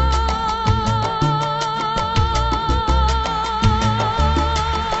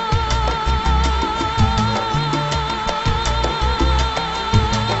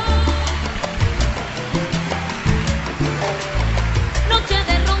Noche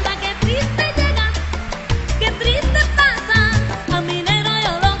de ronda, qué triste llega, qué triste pasa. A mi negro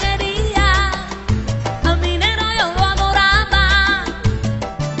yo lo quería, a mi negro yo lo adoraba.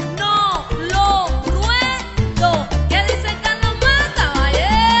 No lo ruego, que dice Carlos más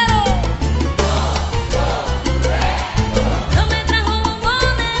caballero. No me trajo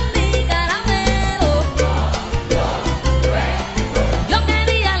bombones ni caramelos. Yo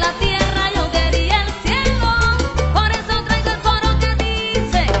quería la tierra, yo quería el cielo. Por eso traigo el coro que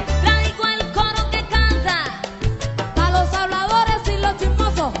dice, traigo el coro que canta. A los habladores y los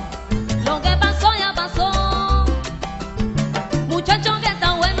chismosos, lo que pasó ya pasó. Muchacho que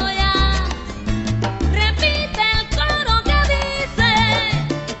está bueno ya. Repite el coro que dice,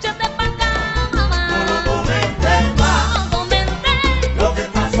 échate pa' acá, mamá. No comenten más. No comenté, Lo que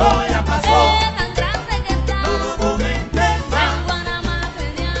pasó, ya pasó. tan grande que está. No comenten más. En Guanamá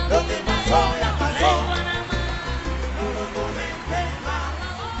tenía Lo que pasó, ya pasó. en Guanamá. No comenten más.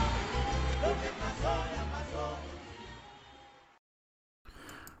 Lo que pasó, ya pasó.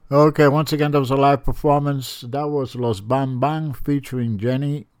 Okay, once again, that was a live performance. That was Los Bam Bam featuring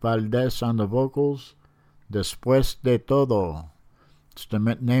Jenny Valdez on the vocals. Después de todo. It's the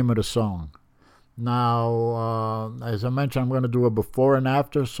name of the song. Now, as I mentioned, I'm going to do a before and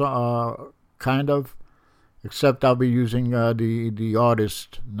after, kind of, except I'll be using the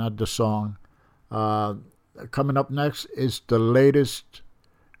artist, not the song. Coming up next is the latest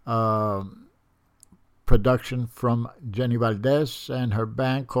production from Jenny Valdez and her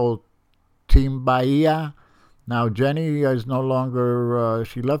band called Team Bahia. Now, Jenny is no longer,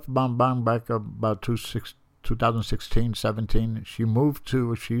 she left Bam Bam back about 2016, 17.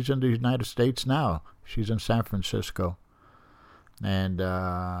 She's in the United States now. She's in San Francisco. And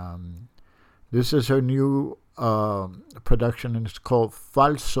this is her new production, and it's called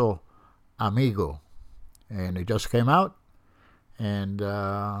Falso Amigo. And it just came out. And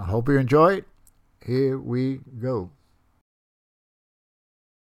hope you enjoy it. Here we go.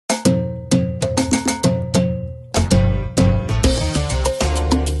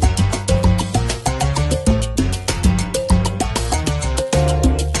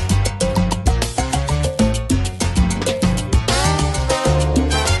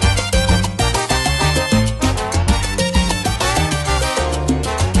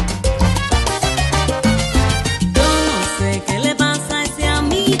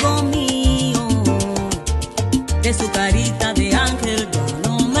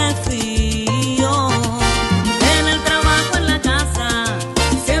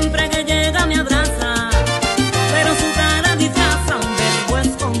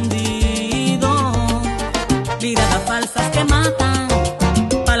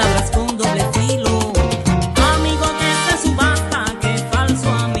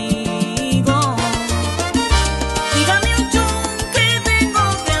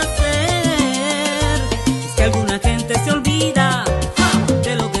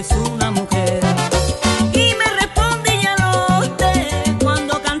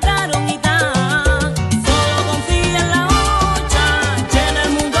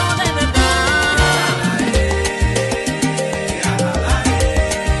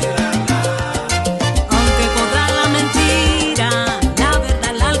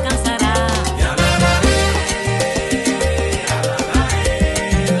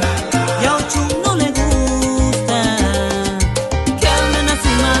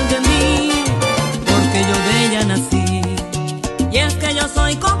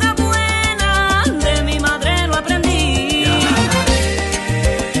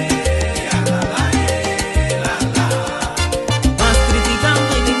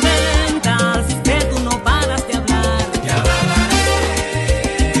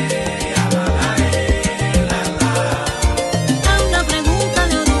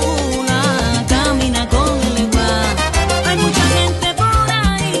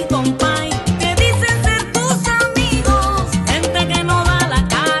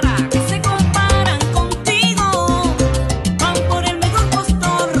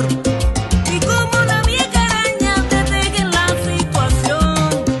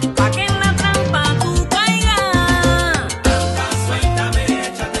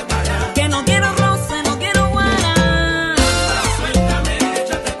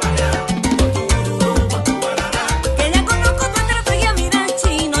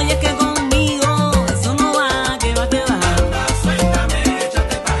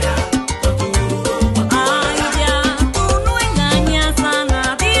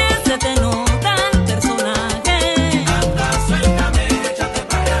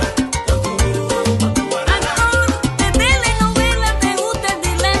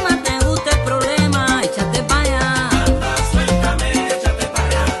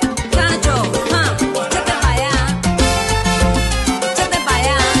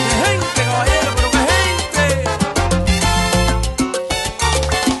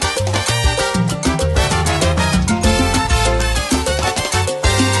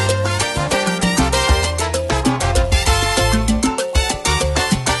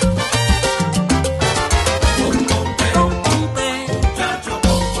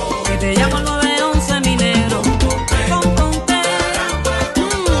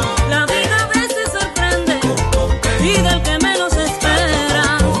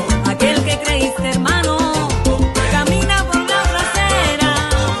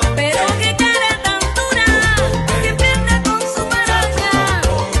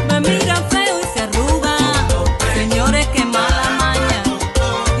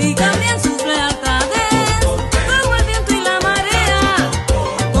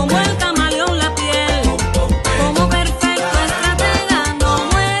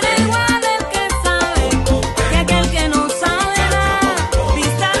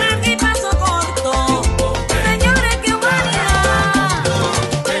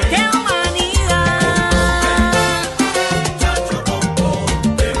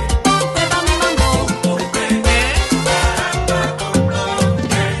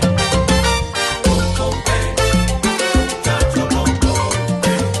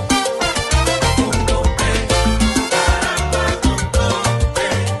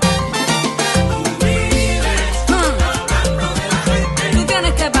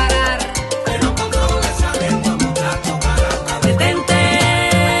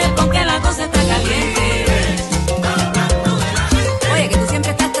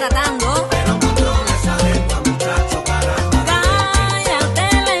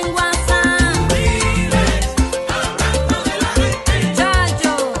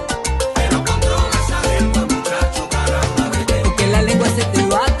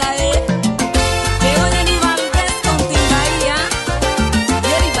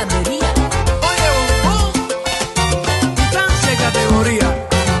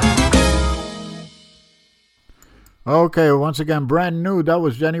 Okay, once again, brand new. That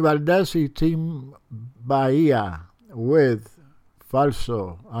was Jenny Valdez y Team Bahía with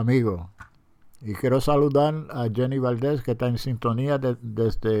Falso Amigo. Y quiero saludar a Jenny Valdez, que está en sintonía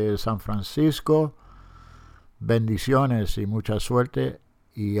desde San Francisco. Bendiciones y mucha suerte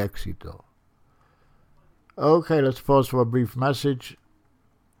y éxito. Okay, let's pause for a brief message.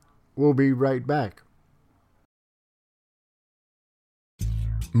 We'll be right back.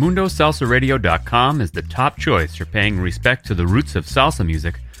 MundoSalsaRadio.com is the top choice for paying respect to the roots of salsa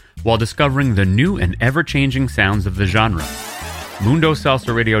music while discovering the new and ever-changing sounds of the genre.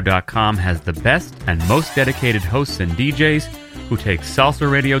 MundoSalsaRadio.com has the best and most dedicated hosts and DJs who take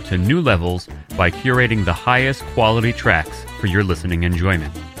salsa radio to new levels by curating the highest quality tracks for your listening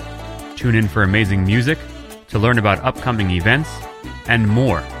enjoyment. Tune in for amazing music, to learn about upcoming events, and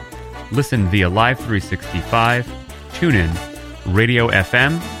more. Listen via Live 365, TuneIn, Radio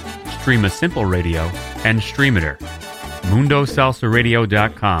FM, Stream a Simple Radio, and Streamiter.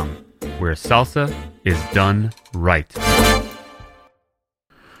 MundoSalsaRadio.com, where salsa is done right.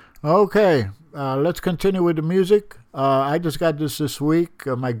 Okay, let's continue with the music. I just got this week.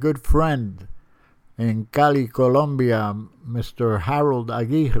 My good friend in Cali, Colombia, Mr. Harold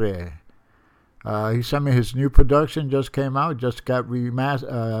Aguirre. He sent me his new production, just came out, just got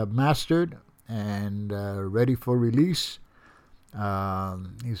mastered and ready for release.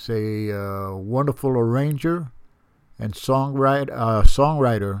 He's a wonderful arranger and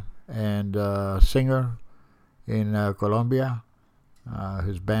songwriter and singer in Colombia.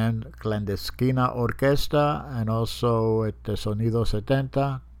 His band Clandestina Orquesta and also at Sonido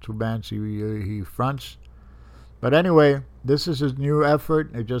 70, two bands he fronts. But anyway, this is his new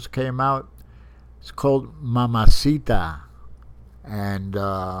effort. It just came out. It's called Mamacita. And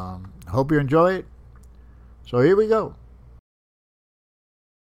hope you enjoy it. So here we go.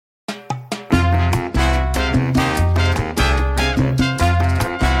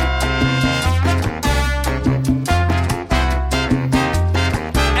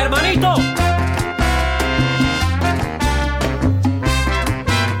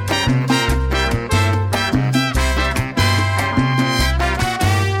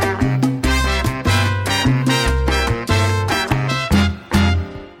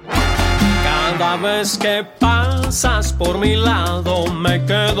 Cada vez que pasas por mi lado me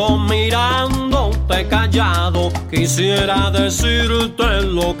quedo mirándote callado. Quisiera decirte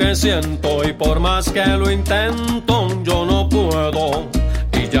lo que siento y por más que lo intento yo no puedo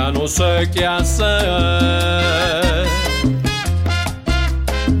y ya no sé qué hacer.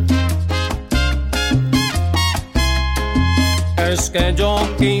 Es que yo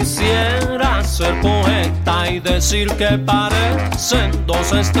quisiera ser poeta y decir que parecen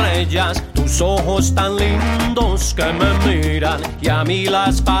dos estrellas, tus ojos tan lindos que me miran y a mí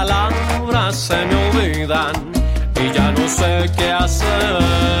las palabras se me olvidan y ya no sé qué hacer.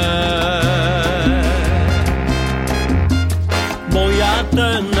 Voy a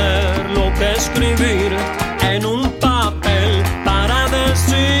tener lo que escribir en un papel para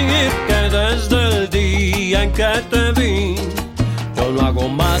decir que desde el día en que te vi no hago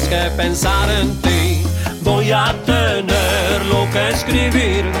más que pensar en ti. Voy a tener lo que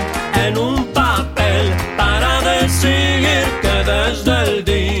escribir en un papel para decir que desde el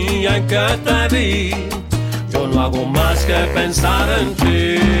día en que te vi yo no hago más que pensar en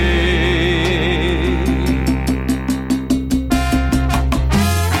ti.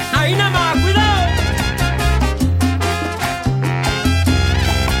 Ahí nada más, cuidado.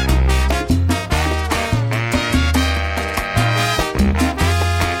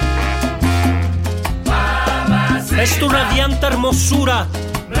 Es tu radiante hermosura,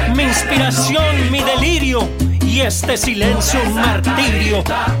 mi inspiración, mi delirio, y este silencio un martirio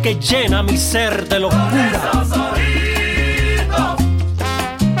que llena mi ser de locura.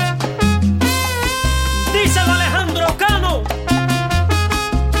 Díselo Alejandro Cano.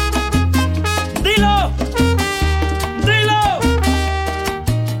 Dilo. Dilo.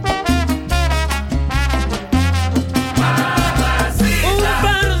 Un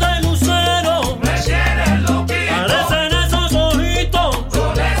verde lucero me tiene loquito. Parecen esos ojitos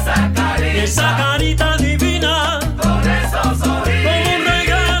con esa carita. Y esa carita divina con esos ojitos. Como un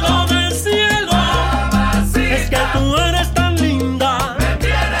regalo del cielo. Es que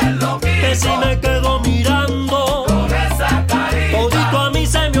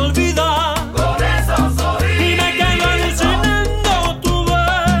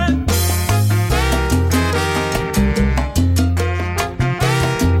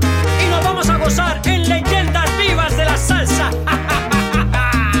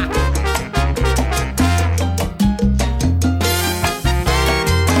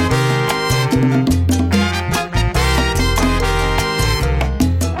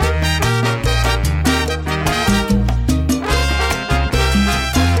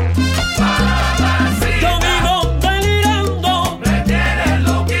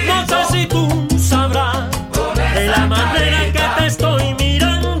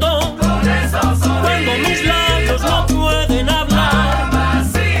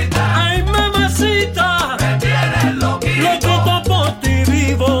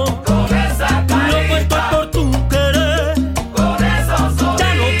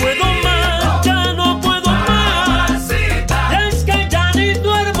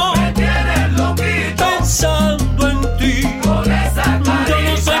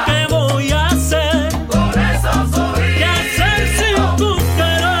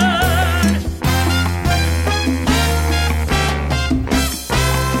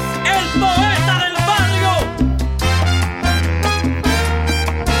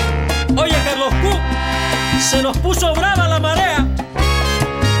Se nos puso brava la marea.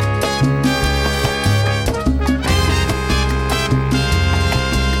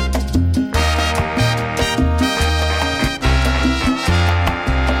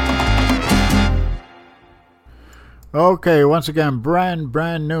 Okay, once again, brand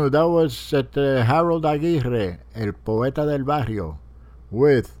new. That was at Harold Aguirre, El Poeta del Barrio,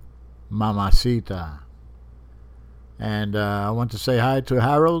 with Mamacita. And I want to say hi to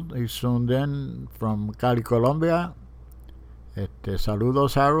Harold. He's tuned in from Cali, Colombia.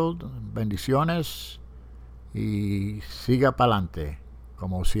 Saludos, Harold. Bendiciones. Y siga pa'lante,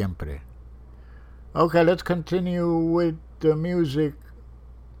 como siempre. Okay, let's continue with the music.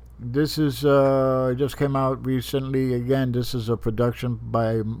 This is just came out recently. Again, this is a production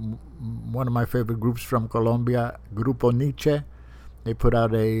by one of my favorite groups from Colombia, Grupo Nietzsche. They put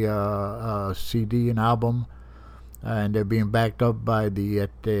out a CD, an album, and they're being backed up by the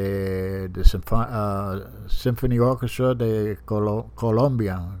Symphony Orchestra de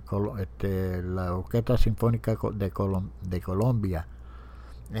Colombia, la Orquesta Sinfónica de Colombia.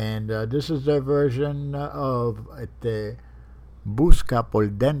 And this is their version of Busca por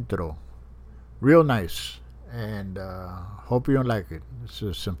Dentro. Real nice. And hope you don't like it. It's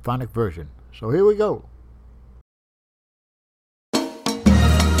a symphonic version. So here we go.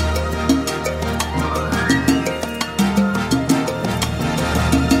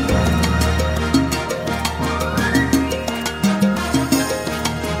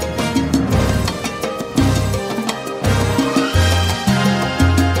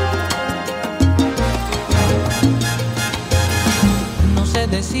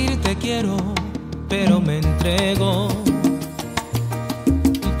 Decir te quiero, pero me entrego.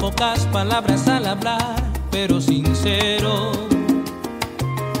 Pocas palabras al hablar, pero sincero.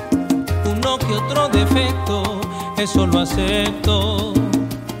 Uno que otro defecto, eso lo acepto.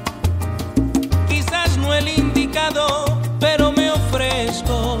 Quizás no el indicado, pero me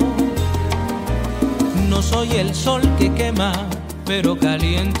ofrezco. No soy el sol que quema, pero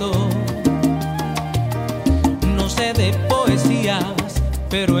caliento. No sé de poesías,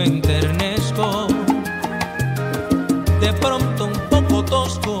 pero enternezco. De pronto un poco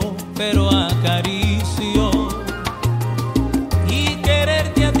tosco, pero acaricio. Y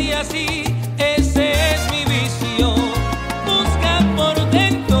quererte a ti así, ese es mi vicio. Busca por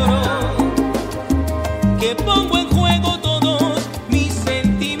dentro, que pongo en juego todos mis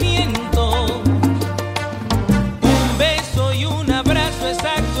sentimientos. Un beso y un abrazo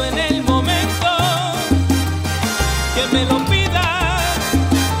exacto en el momento que me lo pidas.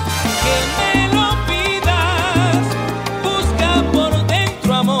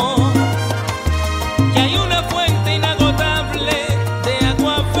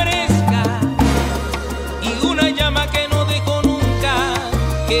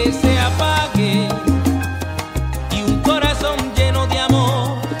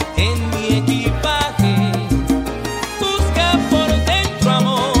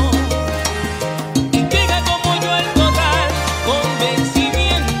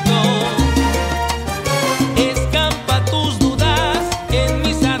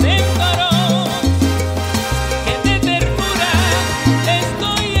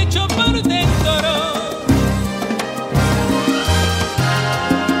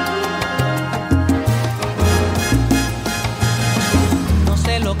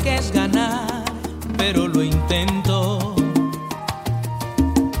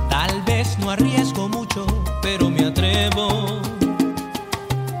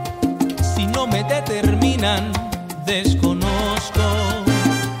 Desconozco.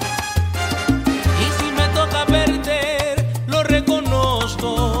 Y si me toca perder, lo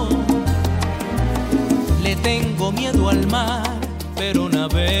reconozco. Le tengo miedo al mar, pero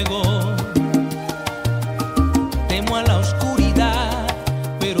navego. Temo a la oscuridad,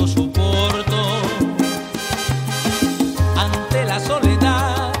 pero soporto. Ante la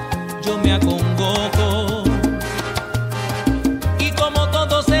soledad, yo me acongojo. Y como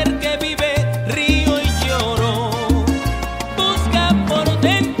todo ser que vive, río y lloro.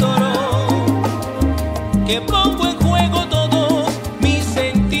 Que pongo en juego todos mis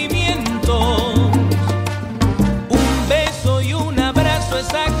sentimientos. Un beso y un abrazo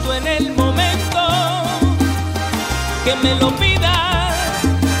exacto en el momento que me lo pidas,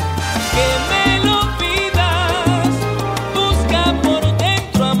 que me lo pidas. Busca por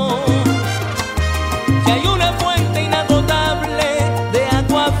dentro, amor, que hay una fuente inagotable de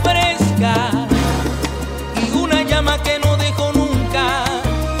agua fresca y una llama que no dejo nunca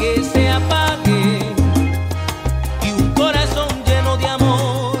que se apague.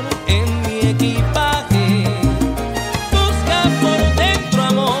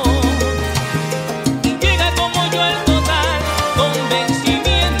 Como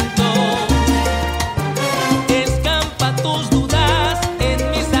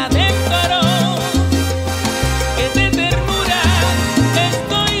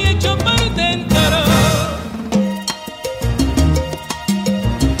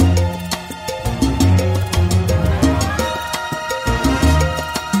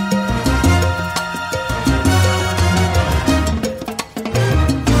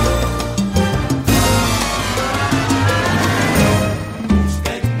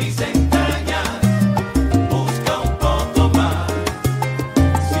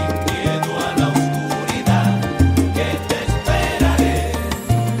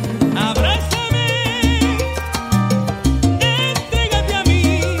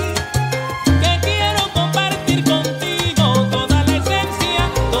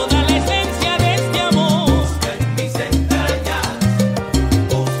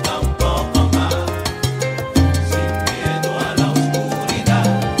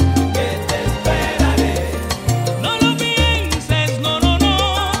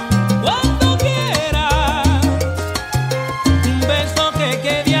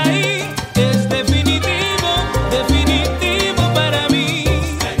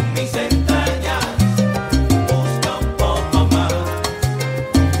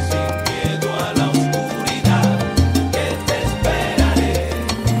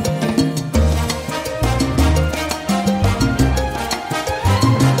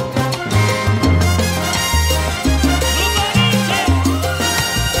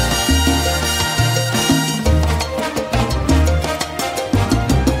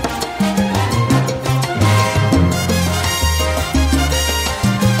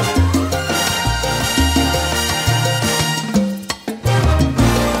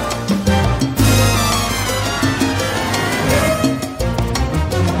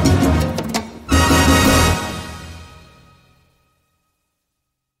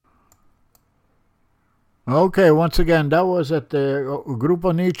Okay, once again, that was at the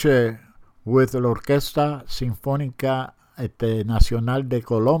Grupo Nietzsche with la Orquesta Sinfónica Nacional de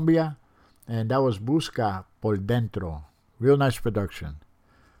Colombia, and that was Busca por Dentro. Real nice production.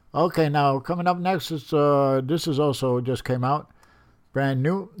 Okay, now coming up next is this is also just came out, brand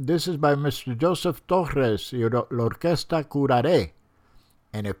new. This is by Mr. Joseph Torres y la Orquesta Curaré,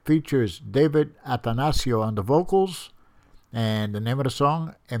 and it features David Atanasio on the vocals, and the name of the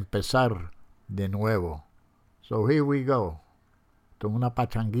song, Empezar de Nuevo. So here we go. Con una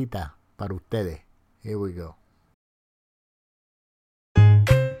pachanguita para ustedes. Here we go.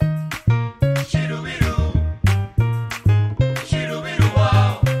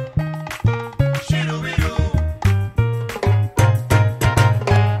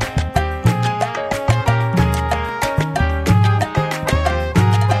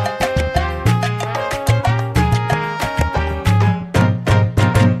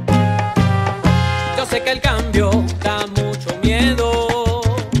 Da mucho miedo.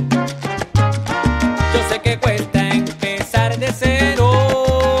 Yo sé que cuesta empezar de cero,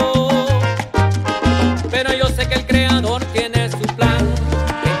 pero yo sé que el creador tiene su plan,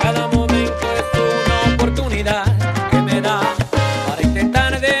 que cada momento es una oportunidad que me da para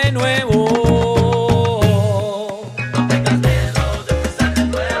intentar de nuevo. No tengas miedo de empezar de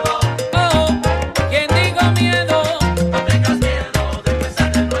nuevo. Oh, quien diga miedo. No tengas miedo de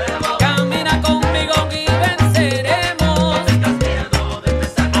empezar de nuevo. Camina conmigo y venceremos. No tengas miedo de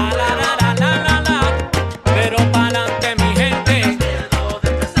empezar de nuevo. La, la, la, la, la. Pero pa'lante mi gente. No tengas miedo de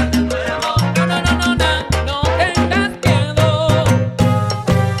empezar de nuevo. No, no, no, no, no, no tengas miedo.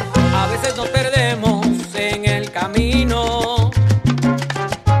 A veces nos perdemos en el camino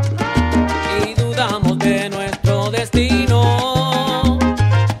y dudamos de nuestro destino.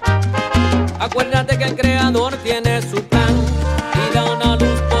 Acuérdate que el creador tiene su plan y da una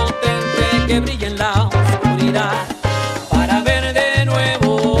luz potente que brilla en la oscuridad para ver de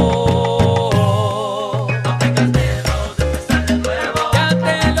nuevo. No tengas miedo de empezar de nuevo. Ya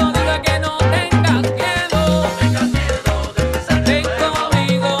te lo digo que no tengas miedo. No tengas miedo de empezar de nuevo.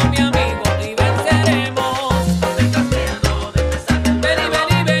 Ven conmigo, mi amigo, y venceremos. No tengas miedo de empezar de nuevo. Ven y ven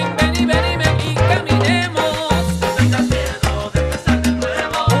y ven, ven y ven y ven y caminemos. No tengas miedo de empezar de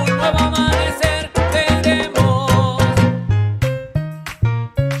nuevo. Un nuevo amanecer veremos.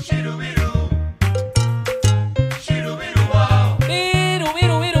 Shirubiru, shirubiru, wow. Miru,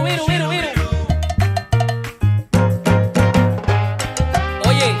 miru, miru, miru, miru, miru.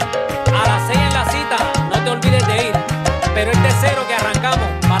 Oye, a las 6 en la cita, no te olvides de ir. Pero este cero que arrancamos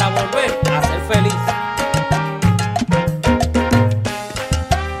para volver a ser feliz.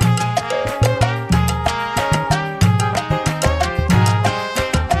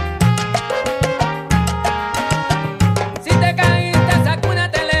 Si te caíste,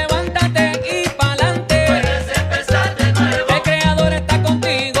 sacúdete, levántate y pa'lante. Puedes empezar de nuevo. El creador está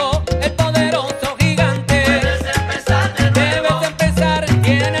contigo, el poderoso gigante. Puedes empezar de nuevo. Debes empezar,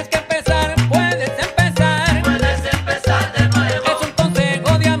 tienes que empezar. Puedes empezar. Puedes empezar de nuevo. Es un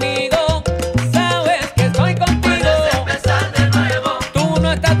consejo de amigo. Sabes que estoy contigo. Puedes empezar de nuevo. Tú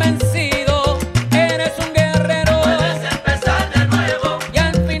no estás vencido. Eres un guerrero. Puedes empezar de nuevo. Y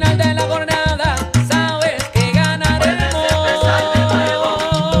al final de la jornada, sabes que ganaremos.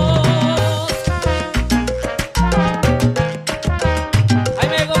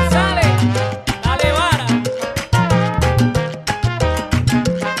 Jaime González, dale vara.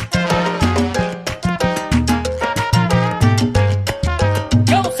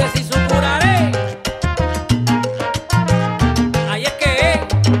 Yo sé si supuraré. Ahí es que es.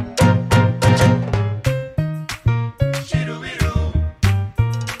 Shirubiru,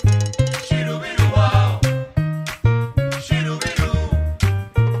 shirubiru, wow. Shirubiru.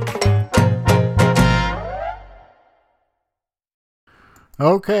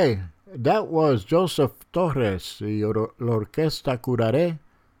 Okay, that was Joseph Torres y la Orquesta Curaré,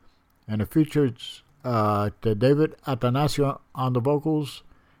 and it features David Atanasio on the vocals.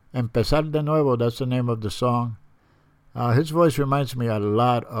 Empezar de Nuevo, that's the name of the song. His voice reminds me a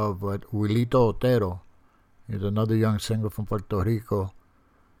lot of Wilito Otero. He's another young singer from Puerto Rico.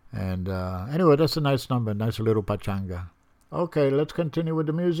 And anyway, that's a nice number, nice little pachanga. Okay, let's continue with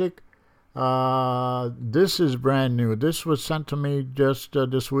the music. This is brand new. This was sent to me just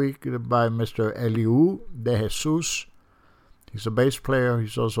this week by Mr. Eliú de Jesus. He's a bass player.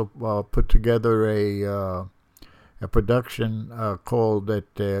 He's also put together a production called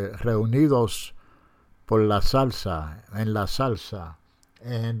Reunidos por la Salsa, en la Salsa.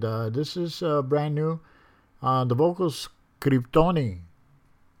 And this is brand new. The vocals, Kryptoni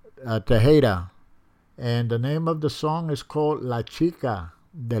Tejeda. And the name of the song is called La Chica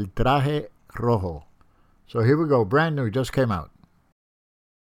del Traje Rojo. So here we go. Brand new. Just came out.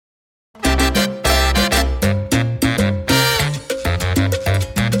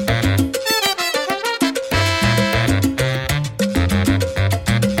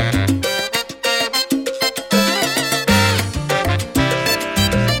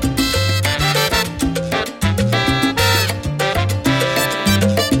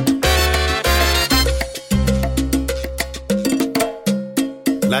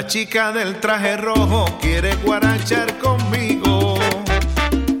 La chica del traje rojo quiere guarachar conmigo,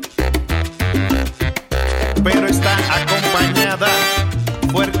 pero está acompañada,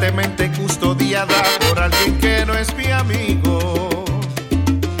 fuertemente custodiada por alguien que no es mi amigo.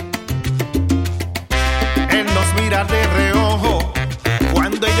 Él nos mira de reojo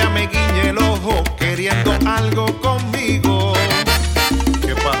cuando ella me guiñe el ojo, queriendo algo conmigo.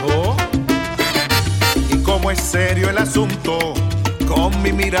 ¿Qué pasó? Y como es serio el asunto, con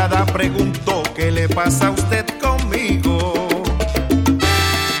mi mirada pregunto, ¿qué le pasa a usted conmigo?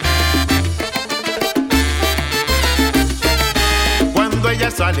 Cuando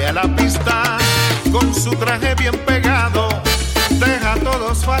ella sale a la pista, con su traje bien pegado, deja a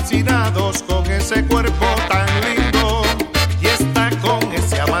todos fascinados con ese cuerpo tan lindo. Y está con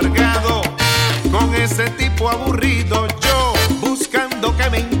ese amargado, con ese tipo aburrido, yo buscando que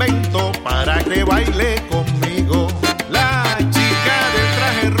me invento para que baile conmigo. La chica del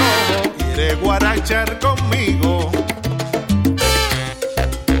traje rojo quiere guarachar conmigo.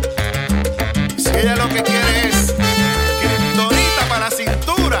 Si ella lo que quiere es kriptonita para la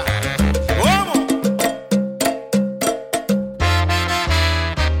cintura. ¿Cómo?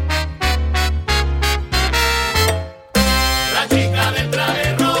 La chica del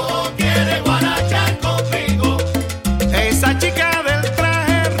traje rojo quiere guarachar conmigo. Esa chica del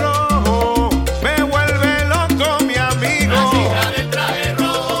traje rojo me vuelve loco, mi amigo. La chica del traje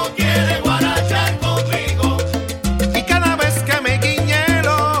rojo quiere guarachar conmigo. Y cada vez que me guiñe el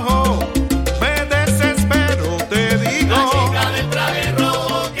ojo, me desespero, te digo. La chica del traje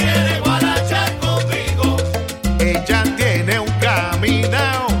rojo quiere guarachar conmigo. Ella tiene un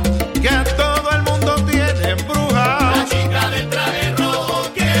caminao que a todo el mundo tiene embrujado. La chica del traje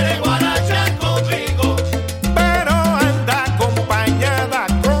rojo quiere guarachar conmigo, pero anda acompañada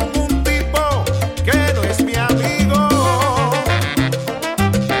con un tipo que no es mi amigo.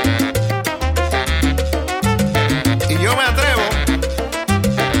 Y yo me atrevo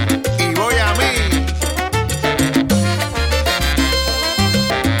y voy a mí.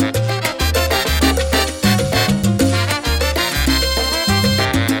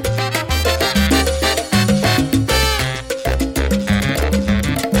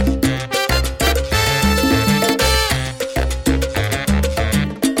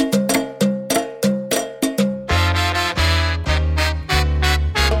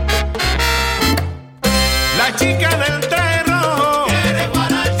 La chica del traje rojo quiere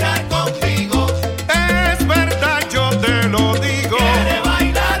guarachar conmigo. Es verdad, yo te lo digo. Quiere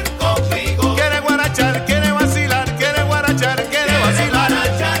bailar conmigo. Quiere guarachar, quiere vacilar, quiere guarachar, quiere vacilar.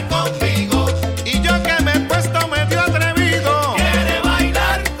 Guarachar conmigo. Y yo que me he puesto medio atrevido. Quiere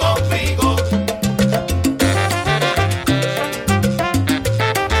bailar conmigo.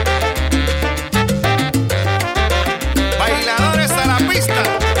 Bailadores a la pista.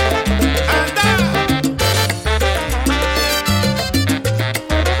 ¡Anda!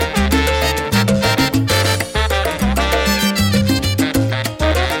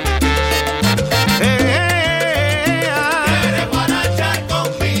 Quiere guarachar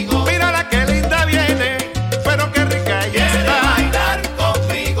conmigo. Mírala qué linda viene, pero qué rica ella está. Quiere bailar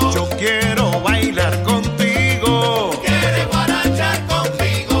conmigo. Yo quiero bailar contigo. Quiere guarachar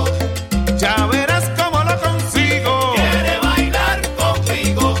conmigo. Ya verás cómo lo consigo. Quiere bailar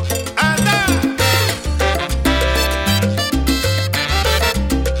conmigo. ¡Anda!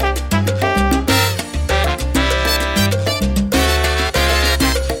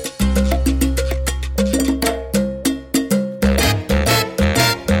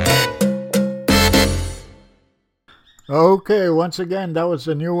 Okay, once again, that was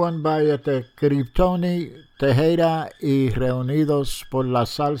a new one by Criptoni, Tejeda y Reunidos por la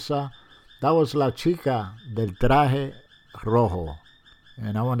Salsa. That was La Chica del Traje Rojo.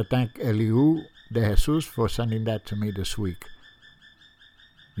 And I want to thank Eliu de Jesus for sending that to me this week.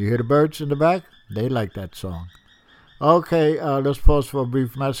 You hear the birds in the back? They like that song. Okay, let's pause for a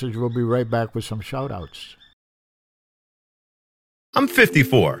brief message. We'll be right back with some shout-outs. I'm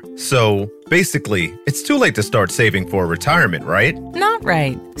 54, so basically, it's too late to start saving for retirement, right? Not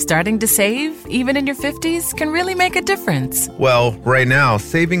right. Starting to save, even in your 50s, can really make a difference. Well, right now,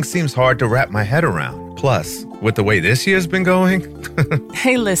 saving seems hard to wrap my head around. Plus, with the way this year's been going.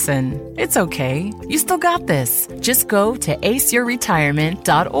 Hey, listen, it's okay. You still got this. Just go to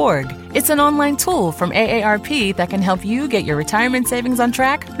aceyourretirement.org. It's an online tool from AARP that can help you get your retirement savings on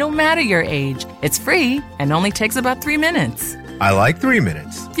track no matter your age. It's free and only takes about 3 minutes. I like 3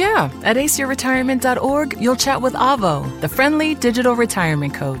 minutes. Yeah, at aceyourretirement.org, you'll chat with Avo, the friendly digital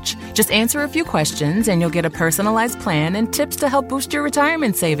retirement coach. Just answer a few questions and you'll get a personalized plan and tips to help boost your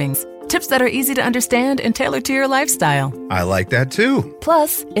retirement savings. Tips that are easy to understand and tailored to your lifestyle. I like that too.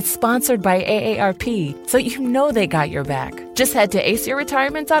 Plus, it's sponsored by AARP, so you know they got your back. Just head to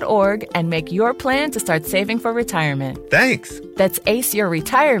aceyourretirement.org and make your plan to start saving for retirement. Thanks. That's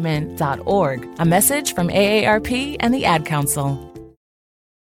aceyourretirement.org. A message from AARP and the Ad Council.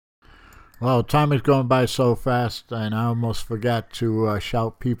 Well, time is going by so fast, and I almost forgot to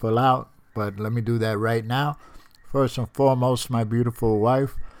shout people out, but let me do that right now. First and foremost, my beautiful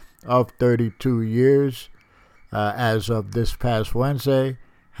wife of 32 years as of this past Wednesday.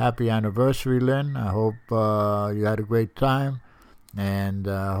 Happy anniversary, Lynn. I hope you had a great time, and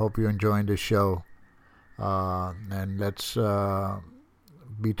I hope you're enjoying the show. And let's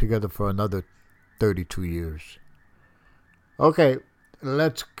be together for another 32 years. Okay,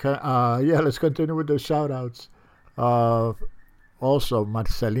 let's continue with the shout-outs. Also,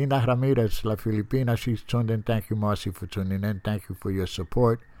 Marcelina Ramirez, La Filipina, she's tuned in. Thank you, Marcy, for tuning in. Thank you for your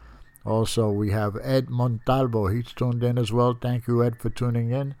support. Also, we have Ed Montalvo. He's tuned in as well. Thank you, Ed, for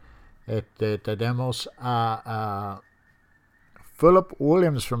tuning in. Tenemos a Philip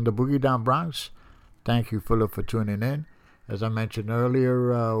Williams from the Boogie Down Bronx. Thank you, Philip, for tuning in. As I mentioned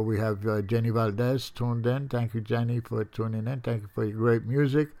earlier, we have Jenny Valdez tuned in. Thank you, Jenny, for tuning in. Thank you for your great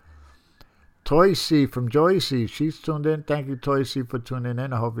music. Toycy from Joycey, she's tuned in. Thank you, Toycy, for tuning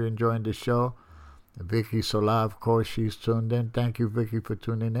in. I hope you're enjoying the show. Vicky Sola, of course, she's tuned in. Thank you, Vicky, for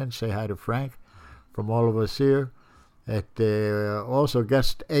tuning in. Say hi to Frank from all of us here. Also,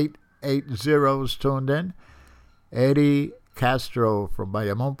 guest 880 is tuned in. Eddie Castro from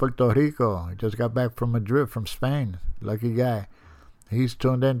Bayamón, Puerto Rico. He just got back from Madrid, from Spain. Lucky guy. He's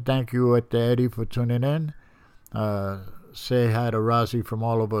tuned in. Thank you, Eddie, for tuning in. Say hi to Razi from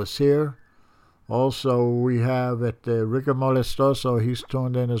all of us here. Also, we have Rick Molestoso. He's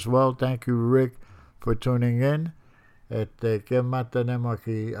tuned in as well. Thank you, Rick, for tuning in. ¿Qué más tenemos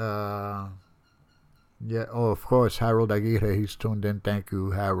aquí? Of course, Harold Aguirre. He's tuned in. Thank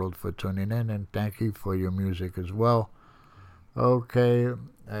you, Harold, for tuning in. And thank you for your music as well. Okay,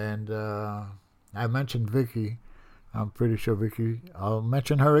 and I mentioned Vicky. I'm pretty sure Vicky, I'll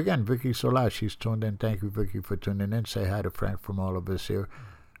mention her again. Vicky Sola, she's tuned in. Thank you, Vicky, for tuning in. Say hi to Frank from all of us here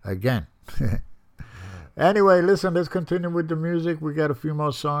again. Anyway, listen, let's continue with the music. We got a few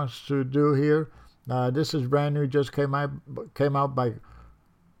more songs to do here. This is brand new, just came out by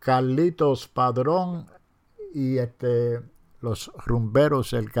Carlitos Padrón y Los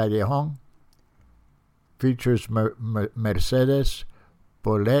Rumberos El Callejón. Features Mercedes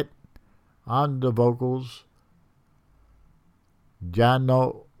Polet on the vocals. Ya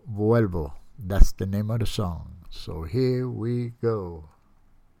no vuelvo. That's the name of the song. So here we go.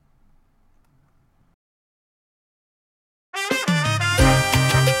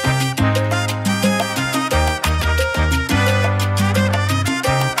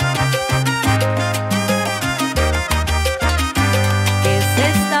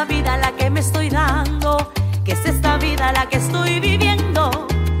 Estoy dando, que es esta vida la que estoy viviendo.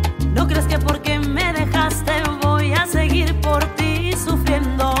 No crees que porque me dejaste voy a seguir por ti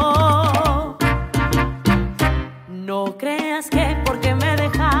sufriendo. No creas que porque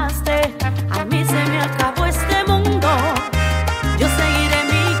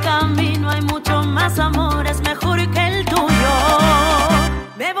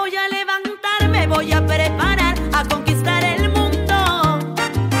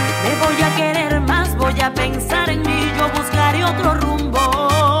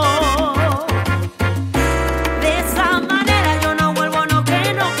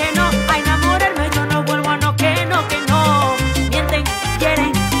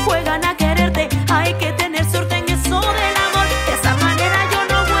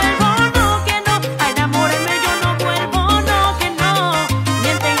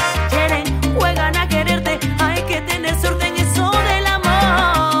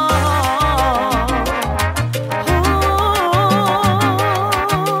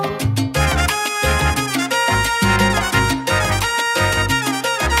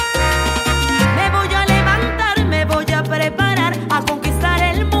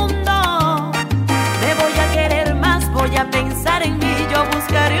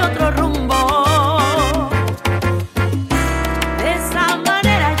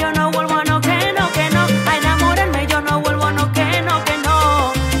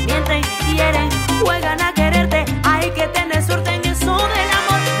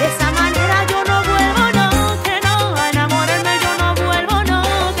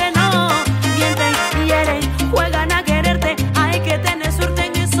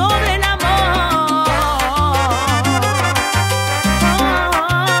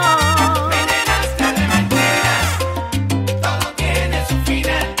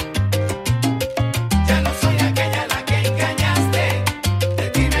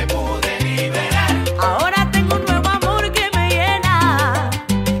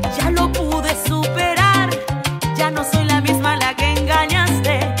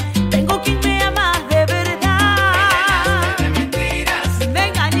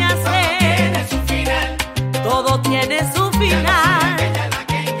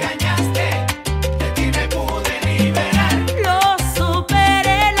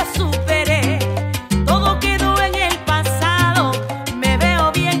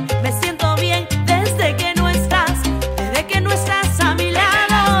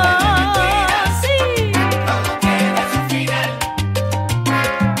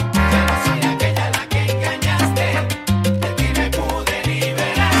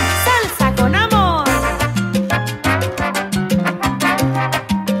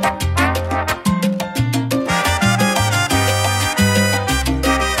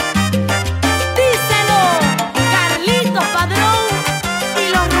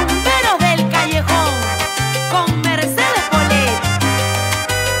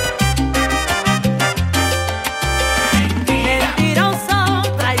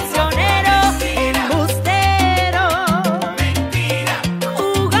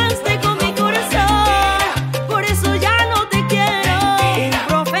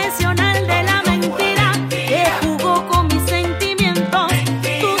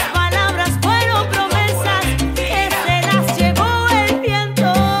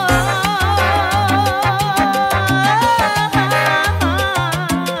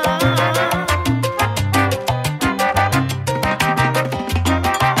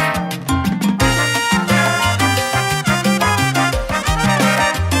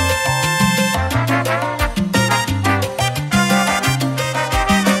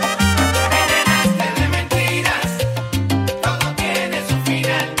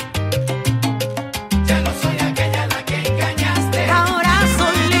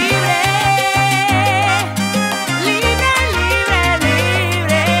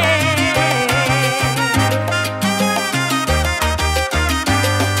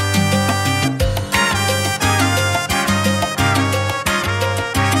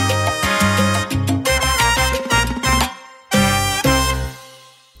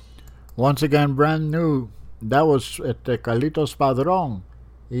Once again, brand new. That was Carlitos Padrón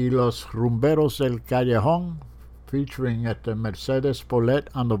y Los Rumberos del Callejón, featuring Mercedes Polet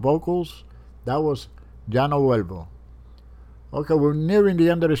on the vocals. That was Ya No Vuelvo. Okay, we're nearing the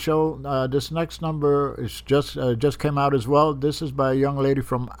end of the show. This next number is just came out as well. This is by a young lady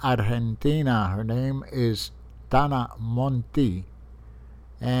from Argentina. Her name is Tana Monti.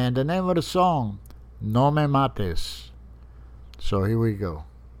 And the name of the song, No Me Mates. So here we go.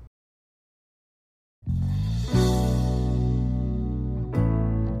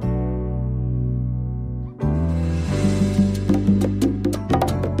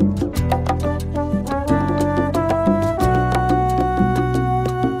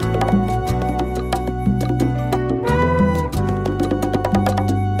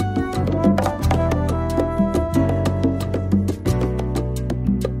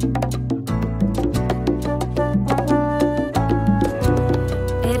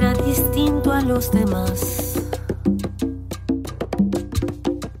 Los demás.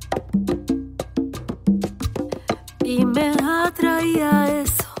 Y me atraía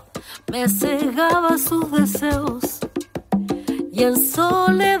eso, me cegaba sus deseos. Y en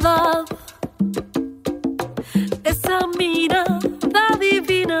soledad, esa mirada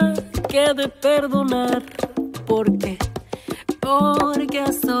divina que de perdonar. ¿Por qué?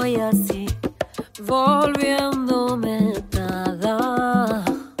 Porque soy así, volviéndome nada.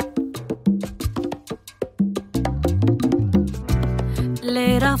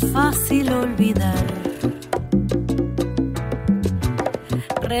 Le era fácil olvidar,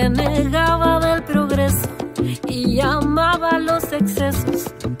 renegaba del progreso y amaba los excesos.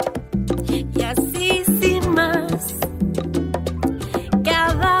 Y así sin más,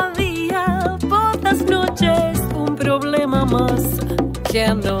 cada día por las noches un problema más. Que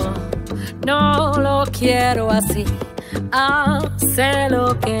no lo quiero así, hace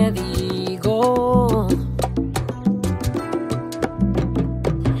lo que digo.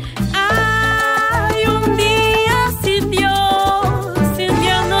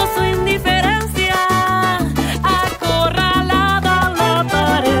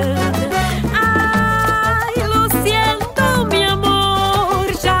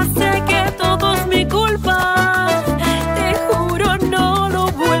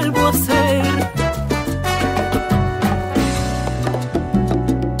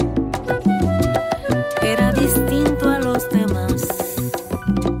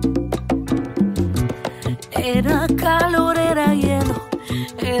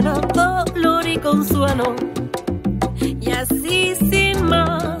 Consuelo, y así sin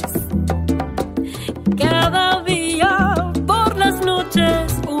más, cada día por las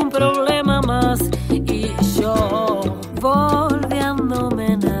noches un problema más. Y yo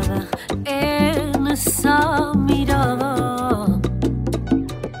volviéndome nada en esa mirada.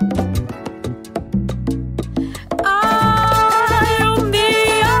 Ay, un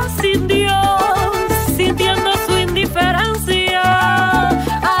día sin Dios, sintiendo su indiferencia,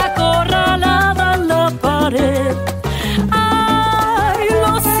 acorralada en la pared.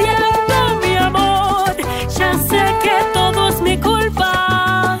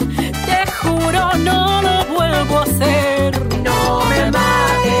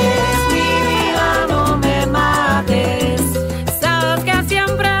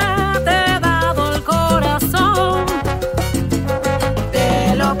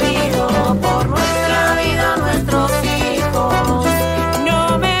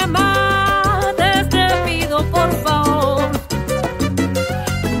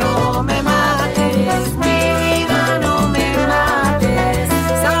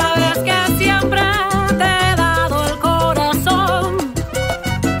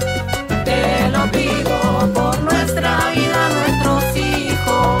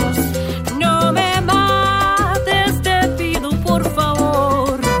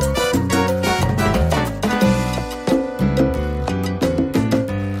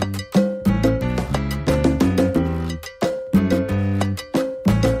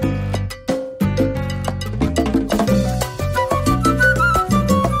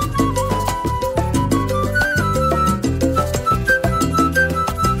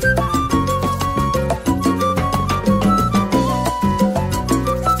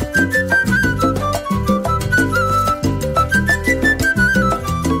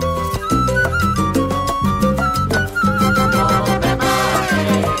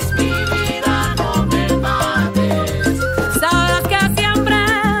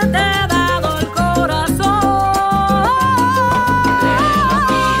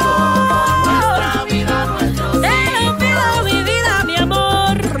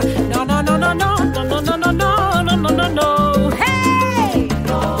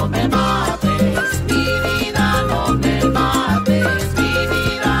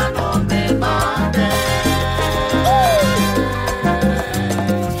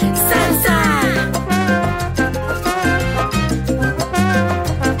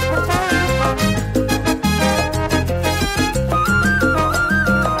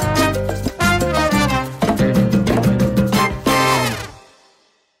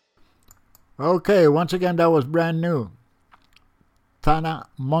 Okay, once again, that was brand new. Tana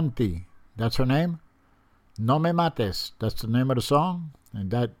Monti, that's her name. No Me Mates, that's the name of the song,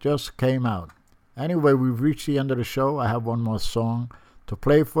 and that just came out. Anyway, we've reached the end of the show. I have one more song to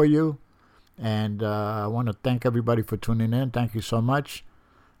play for you, and I want to thank everybody for tuning in. Thank you so much,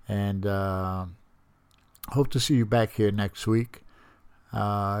 and hope to see you back here next week.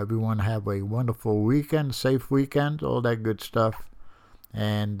 Everyone have a wonderful weekend, safe weekend, all that good stuff.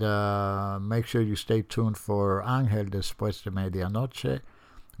 And make sure you stay tuned for Ángel Después de Medianoche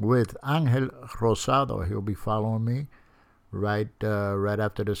with Ángel Rosado. He'll be following me right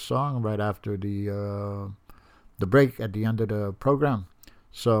after this song, right after the break at the end of the program.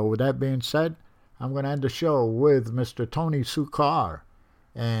 So with that being said, I'm going to end the show with Mr. Tony Sukar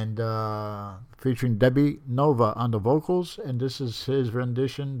and featuring Debbie Nova on the vocals. And this is their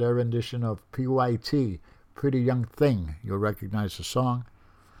rendition of PYT, Pretty Young Thing. You'll recognize the song.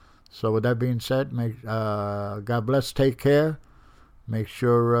 So with that being said, God bless, take care. Make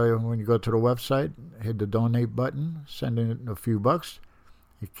sure when you go to the website, hit the donate button, send in a few bucks.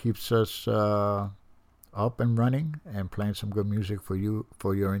 It keeps us up and running and playing some good music for you,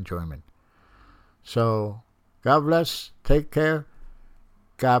 for your enjoyment. So God bless, take care.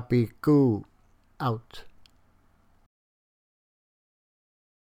 Capicu out.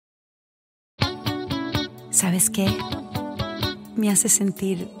 ¿Sabes qué? Me hace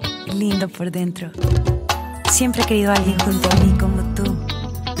sentir lindo por dentro. Siempre he querido a alguien junto a mí como tú.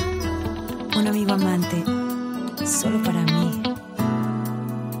 Un amigo amante, solo para mí.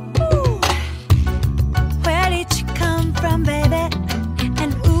 Where did you come from, baby?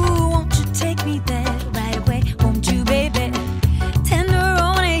 And ooh, won't you take me there right away? Won't you, baby?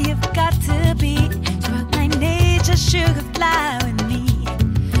 Tenderoni, you've got to be. Struck my nature, sugar fly with me.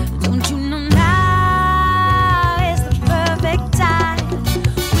 Don't you know now is the perfect time?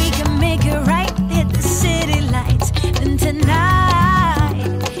 We can make it right, hit the city lights. Then tonight,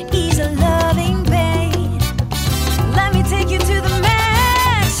 ease a loving pain. Let me take you to the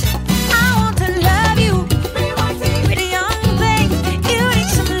max. I want to love you. Pretty young thing, you need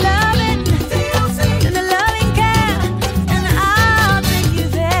some loving. Then the loving care, and I'll take you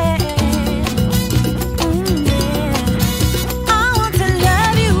there. Yeah.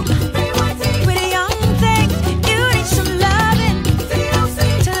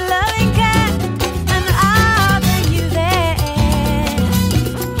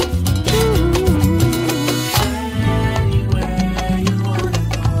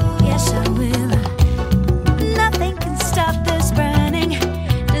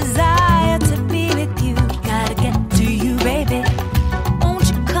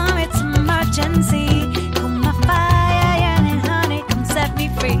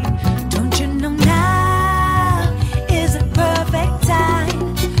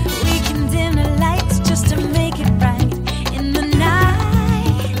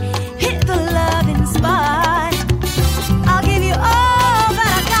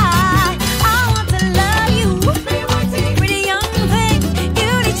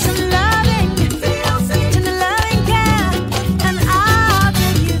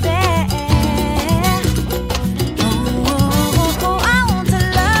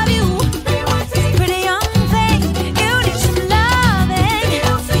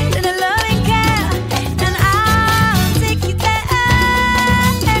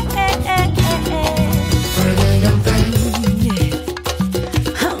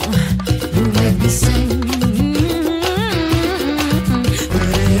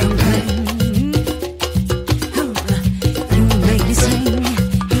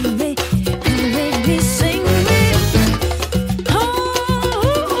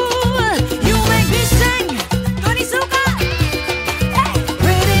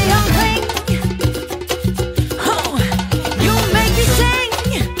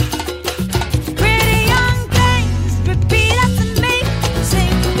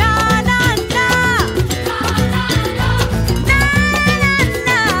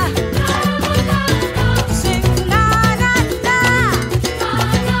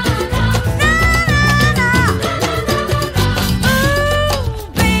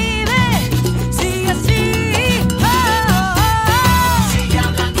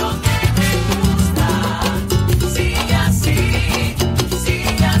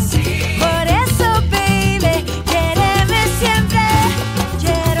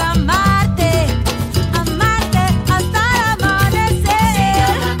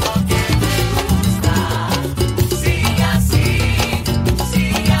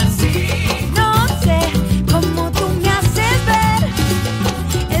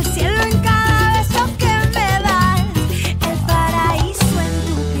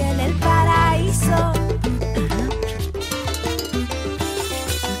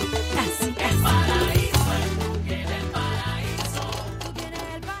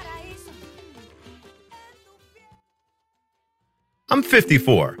 I'm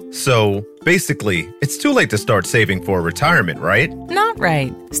 54, so basically, it's too late to start saving for retirement, right? Not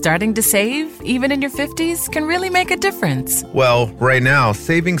right. Starting to save, even in your 50s, can really make a difference. Well, right now,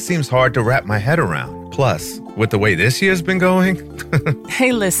 saving seems hard to wrap my head around. Plus, with the way this year's been going...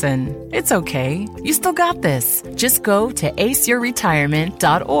 Hey, listen, it's okay. You still got this. Just go to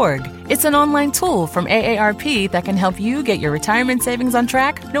aceyourretirement.org. It's an online tool from AARP that can help you get your retirement savings on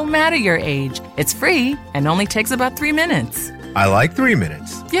track no matter your age. It's free and only takes about 3 minutes. I like 3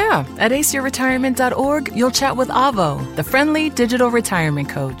 minutes. Yeah, at aceyourretirement.org, you'll chat with Avo, the friendly digital retirement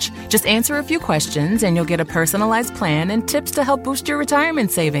coach. Just answer a few questions and you'll get a personalized plan and tips to help boost your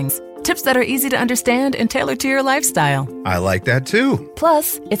retirement savings. Tips that are easy to understand and tailored to your lifestyle. I like that too.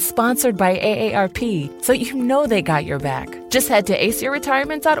 Plus, it's sponsored by AARP, so you know they got your back. Just head to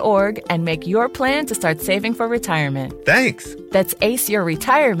aceyourretirement.org and make your plan to start saving for retirement. Thanks. That's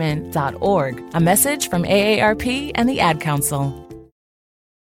aceyourretirement.org. A message from AARP and the Ad Council.